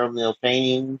Etsy, Harold Neal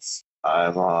Paintings.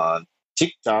 I'm on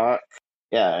TikTok.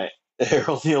 Yeah,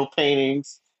 Harold Neal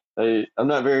Paintings. I'm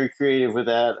not very creative with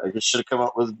that. I just should have come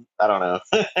up with, I don't know.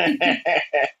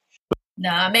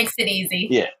 Nah, makes it easy.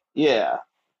 Yeah,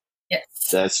 Yes.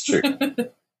 that's true.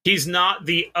 He's not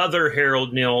the other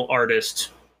Harold Neal artist,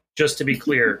 just to be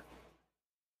clear.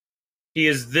 He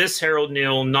is this Harold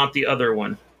Neal, not the other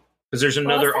one. Because there's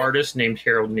another artist named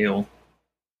Harold Neal.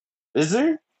 Is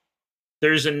there?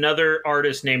 There's another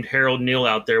artist named Harold Neal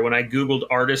out there. When I Googled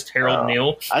artist Harold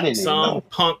Neal, I didn't even know. some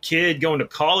punk kid going to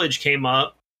college came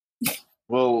up.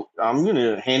 Well, I'm going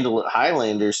to handle it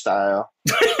Highlander style.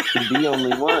 The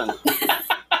only one.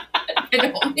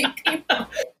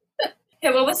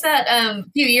 Yeah, what was that? A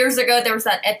few years ago, there was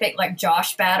that epic like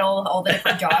Josh battle, all the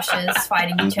different Joshes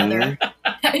fighting each other.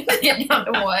 Having to get down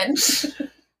to one.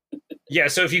 Yeah,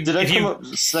 so if you Did I come up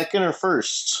second or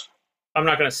first? I'm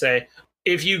not going to say.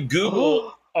 If you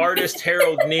Google artist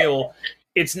Harold Neal,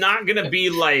 it's not going to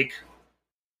be like,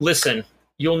 listen,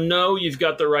 you'll know you've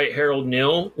got the right Harold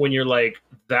Neal when you're like,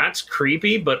 that's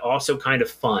creepy, but also kind of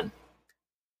fun.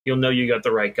 You'll know you got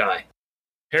the right guy.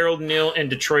 Harold Neal and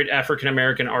Detroit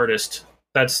African-American artist.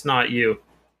 That's not you.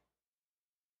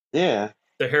 Yeah.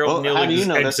 The Harold Neal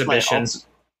exhibition.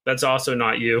 That's also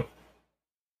not you.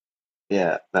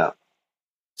 Yeah, no.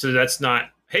 So that's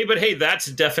not... Hey, that's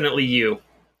definitely you.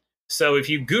 So if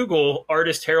you Google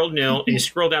artist Harold Neal and you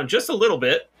scroll down just a little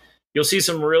bit, you'll see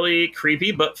some really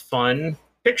creepy but fun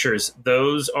pictures.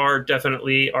 Those are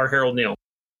definitely our Harold Neal.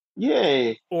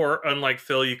 Yay. Or, unlike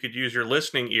Phil, you could use your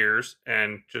listening ears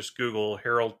and just Google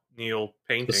Harold Neal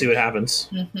paintings. Let's see what happens.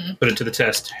 Mm-hmm. Put it to the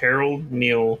test. Harold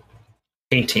Neal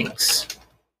paintings.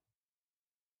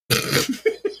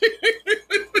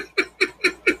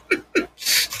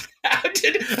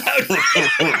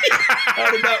 How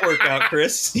did that work out,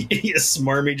 Chris? You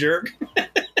smarmy jerk.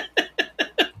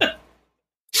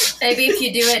 Maybe if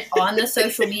you do it on the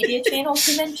social media channels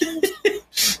you mentioned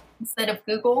instead of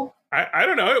Google. I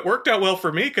don't know. It worked out well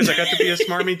for me because I got to be a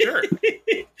smarmy jerk.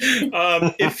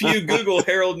 If you Google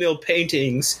Harold Neal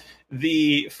paintings,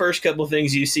 the first couple of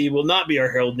things you see will not be our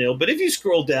Harold Neal. But if you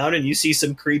scroll down and you see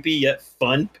some creepy yet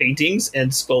fun paintings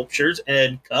and sculptures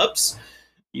and cups,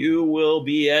 you will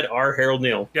be at our Harold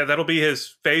Neal. Yeah, that'll be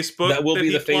his Facebook. That will be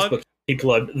the plugged. Facebook he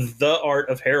plugged. The Art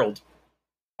of Harold.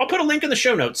 I'll put a link in the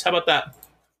show notes. How about that?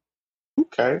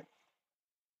 Okay.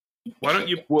 Why don't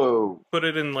you put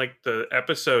it in like the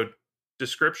episode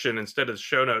description instead of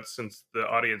show notes, since the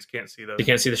audience can't see those? You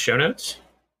can't see the show notes?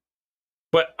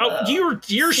 But you're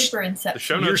super inception. The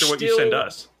show notes are what you send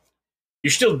us.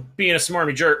 You're still being a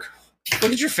smarmy jerk.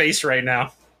 Look at your face right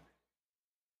now.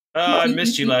 I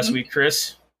missed you last week,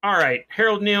 Chris. All right,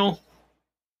 Harold Neal.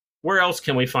 Where else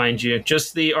can we find you?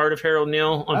 Just the Art of Harold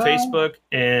Neal on Facebook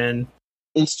and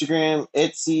Instagram,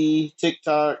 Etsy,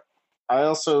 TikTok.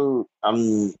 I'm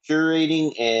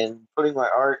curating and putting my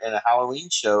art in a Halloween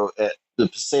show at the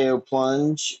Paseo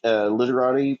Plunge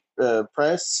Literati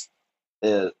Press.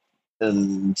 And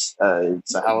it's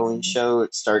a Halloween show.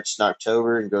 It starts in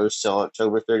October and goes till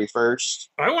October 31st.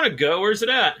 I want to go. Where's it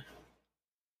at?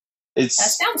 That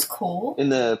sounds cool. In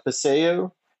the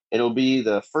Paseo. It'll be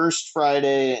the first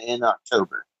Friday in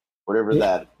October, whatever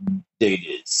that date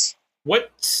is.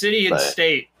 What city and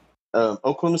state?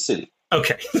 Oklahoma City.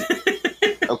 Okay.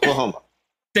 Oklahoma.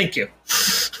 Thank you.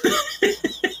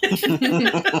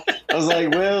 I was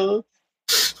like, well,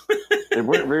 they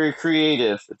weren't very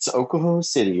creative. It's Oklahoma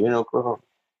City in Oklahoma.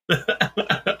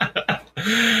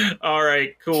 All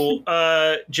right, cool.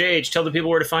 JH, tell the people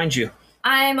where to find you.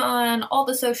 I'm on all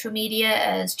the social media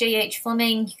as JH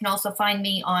Fleming. You can also find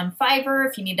me on Fiverr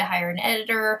if you need to hire an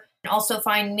editor. You can also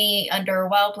find me under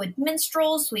Wildwood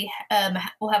Minstrels. We'll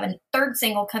have a third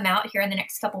single come out here in the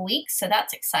next couple weeks, so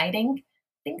that's exciting. I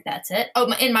think that's it.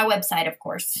 Oh, in my website, of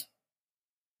course.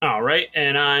 All right,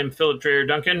 and I'm Philip Dreyer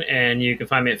Duncan, and you can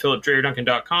find me at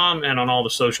philipdreyerduncan.com and on all the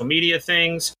social media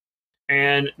things.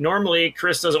 And normally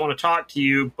Chris doesn't want to talk to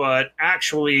you, but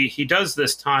actually he does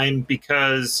this time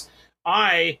because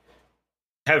I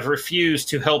have refused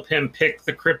to help him pick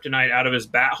the kryptonite out of his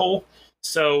bat hole.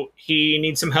 So he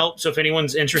needs some help. So if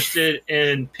anyone's interested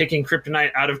in picking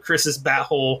kryptonite out of Chris's bat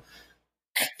hole,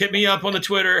 hit me up on the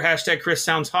Twitter, hashtag Chris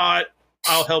Sounds Hot.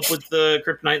 I'll help with the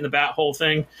kryptonite in the bat hole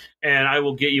thing, and I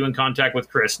will get you in contact with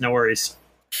Chris. No worries.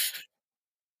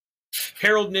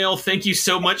 Harold Neal, thank you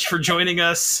so much for joining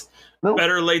us. Nope.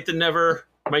 Better late than never,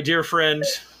 my dear friend.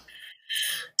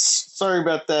 Sorry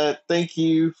about that. Thank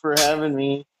you for having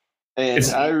me, and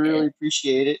I really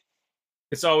appreciate it.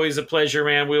 It's always a pleasure,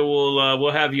 man.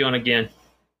 We'll have you on again.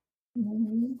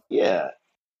 Yeah,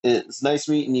 it's nice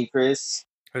meeting you, Chris.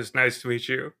 It was nice to meet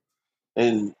you.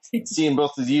 And seeing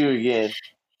both of you again.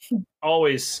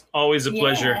 Always a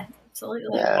pleasure.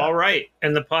 Absolutely. Yeah. All right.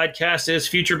 And the podcast is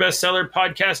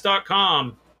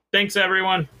futurebestsellerpodcast.com. Thanks,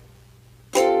 everyone.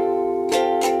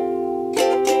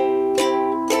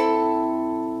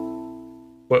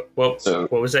 What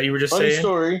was that you were just Funny saying?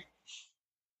 Story.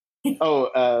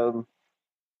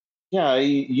 Yeah, I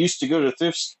used to go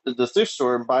to the thrift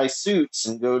store and buy suits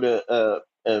and go to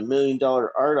 $1 million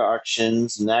art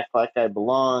auctions and act like I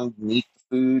belonged and eat the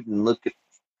food and look at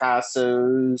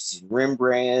Picassos and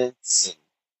Rembrandts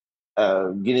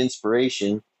and get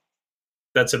inspiration.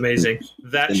 That's amazing.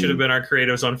 That should have been our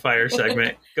Creatives on Fire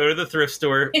segment. Go to the thrift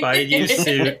store, buy a used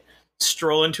suit,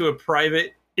 stroll into a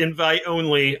private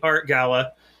invite-only art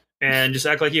gala, and just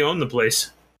act like you own the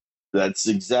place. That's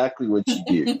exactly what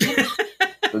you do.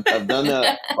 I've done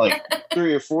that like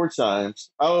 3 or 4 times.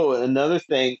 Oh, another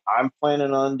thing I'm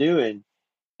planning on doing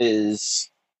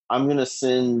is I'm going to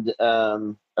send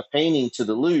a painting to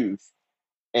the Louvre,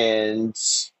 and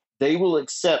they will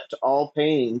accept all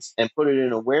paintings and put it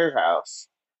in a warehouse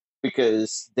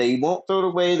because they won't throw it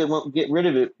away. They won't get rid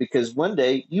of it because one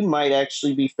day you might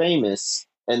actually be famous,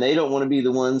 and they don't want to be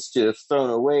the ones to have thrown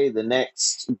away the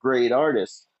next great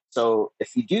artist. So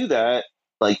if you do that,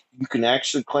 like you can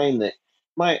actually claim that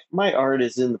my art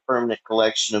is in the permanent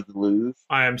collection of the Louvre.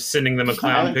 I am sending them a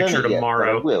clown picture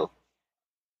tomorrow. Yet, I will.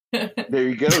 There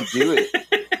you go. Do it.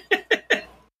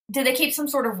 Do they keep some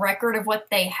sort of record of what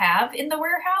they have in the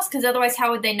warehouse? Because otherwise, how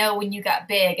would they know when you got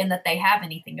big and that they have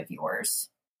anything of yours?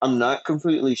 I'm not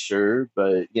completely sure,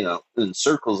 but in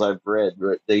circles I've read,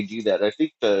 they do that. I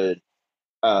think the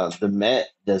Met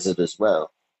does it as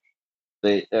well.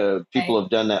 People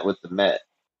have done that with the Met.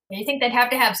 You think they'd have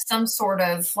to have some sort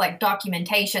of like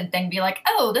documentation thing, be like,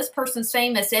 oh, this person's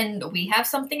famous and we have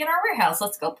something in our warehouse.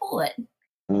 Let's go pull it.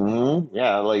 Mm-hmm.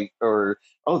 Yeah,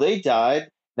 they died.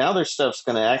 Now their stuff's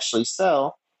going to actually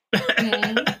sell.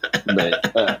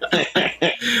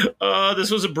 This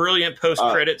was a brilliant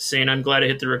post-credit scene. I'm glad I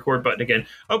hit the record button again.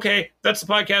 Okay, that's the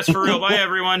podcast for real. Bye,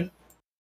 everyone.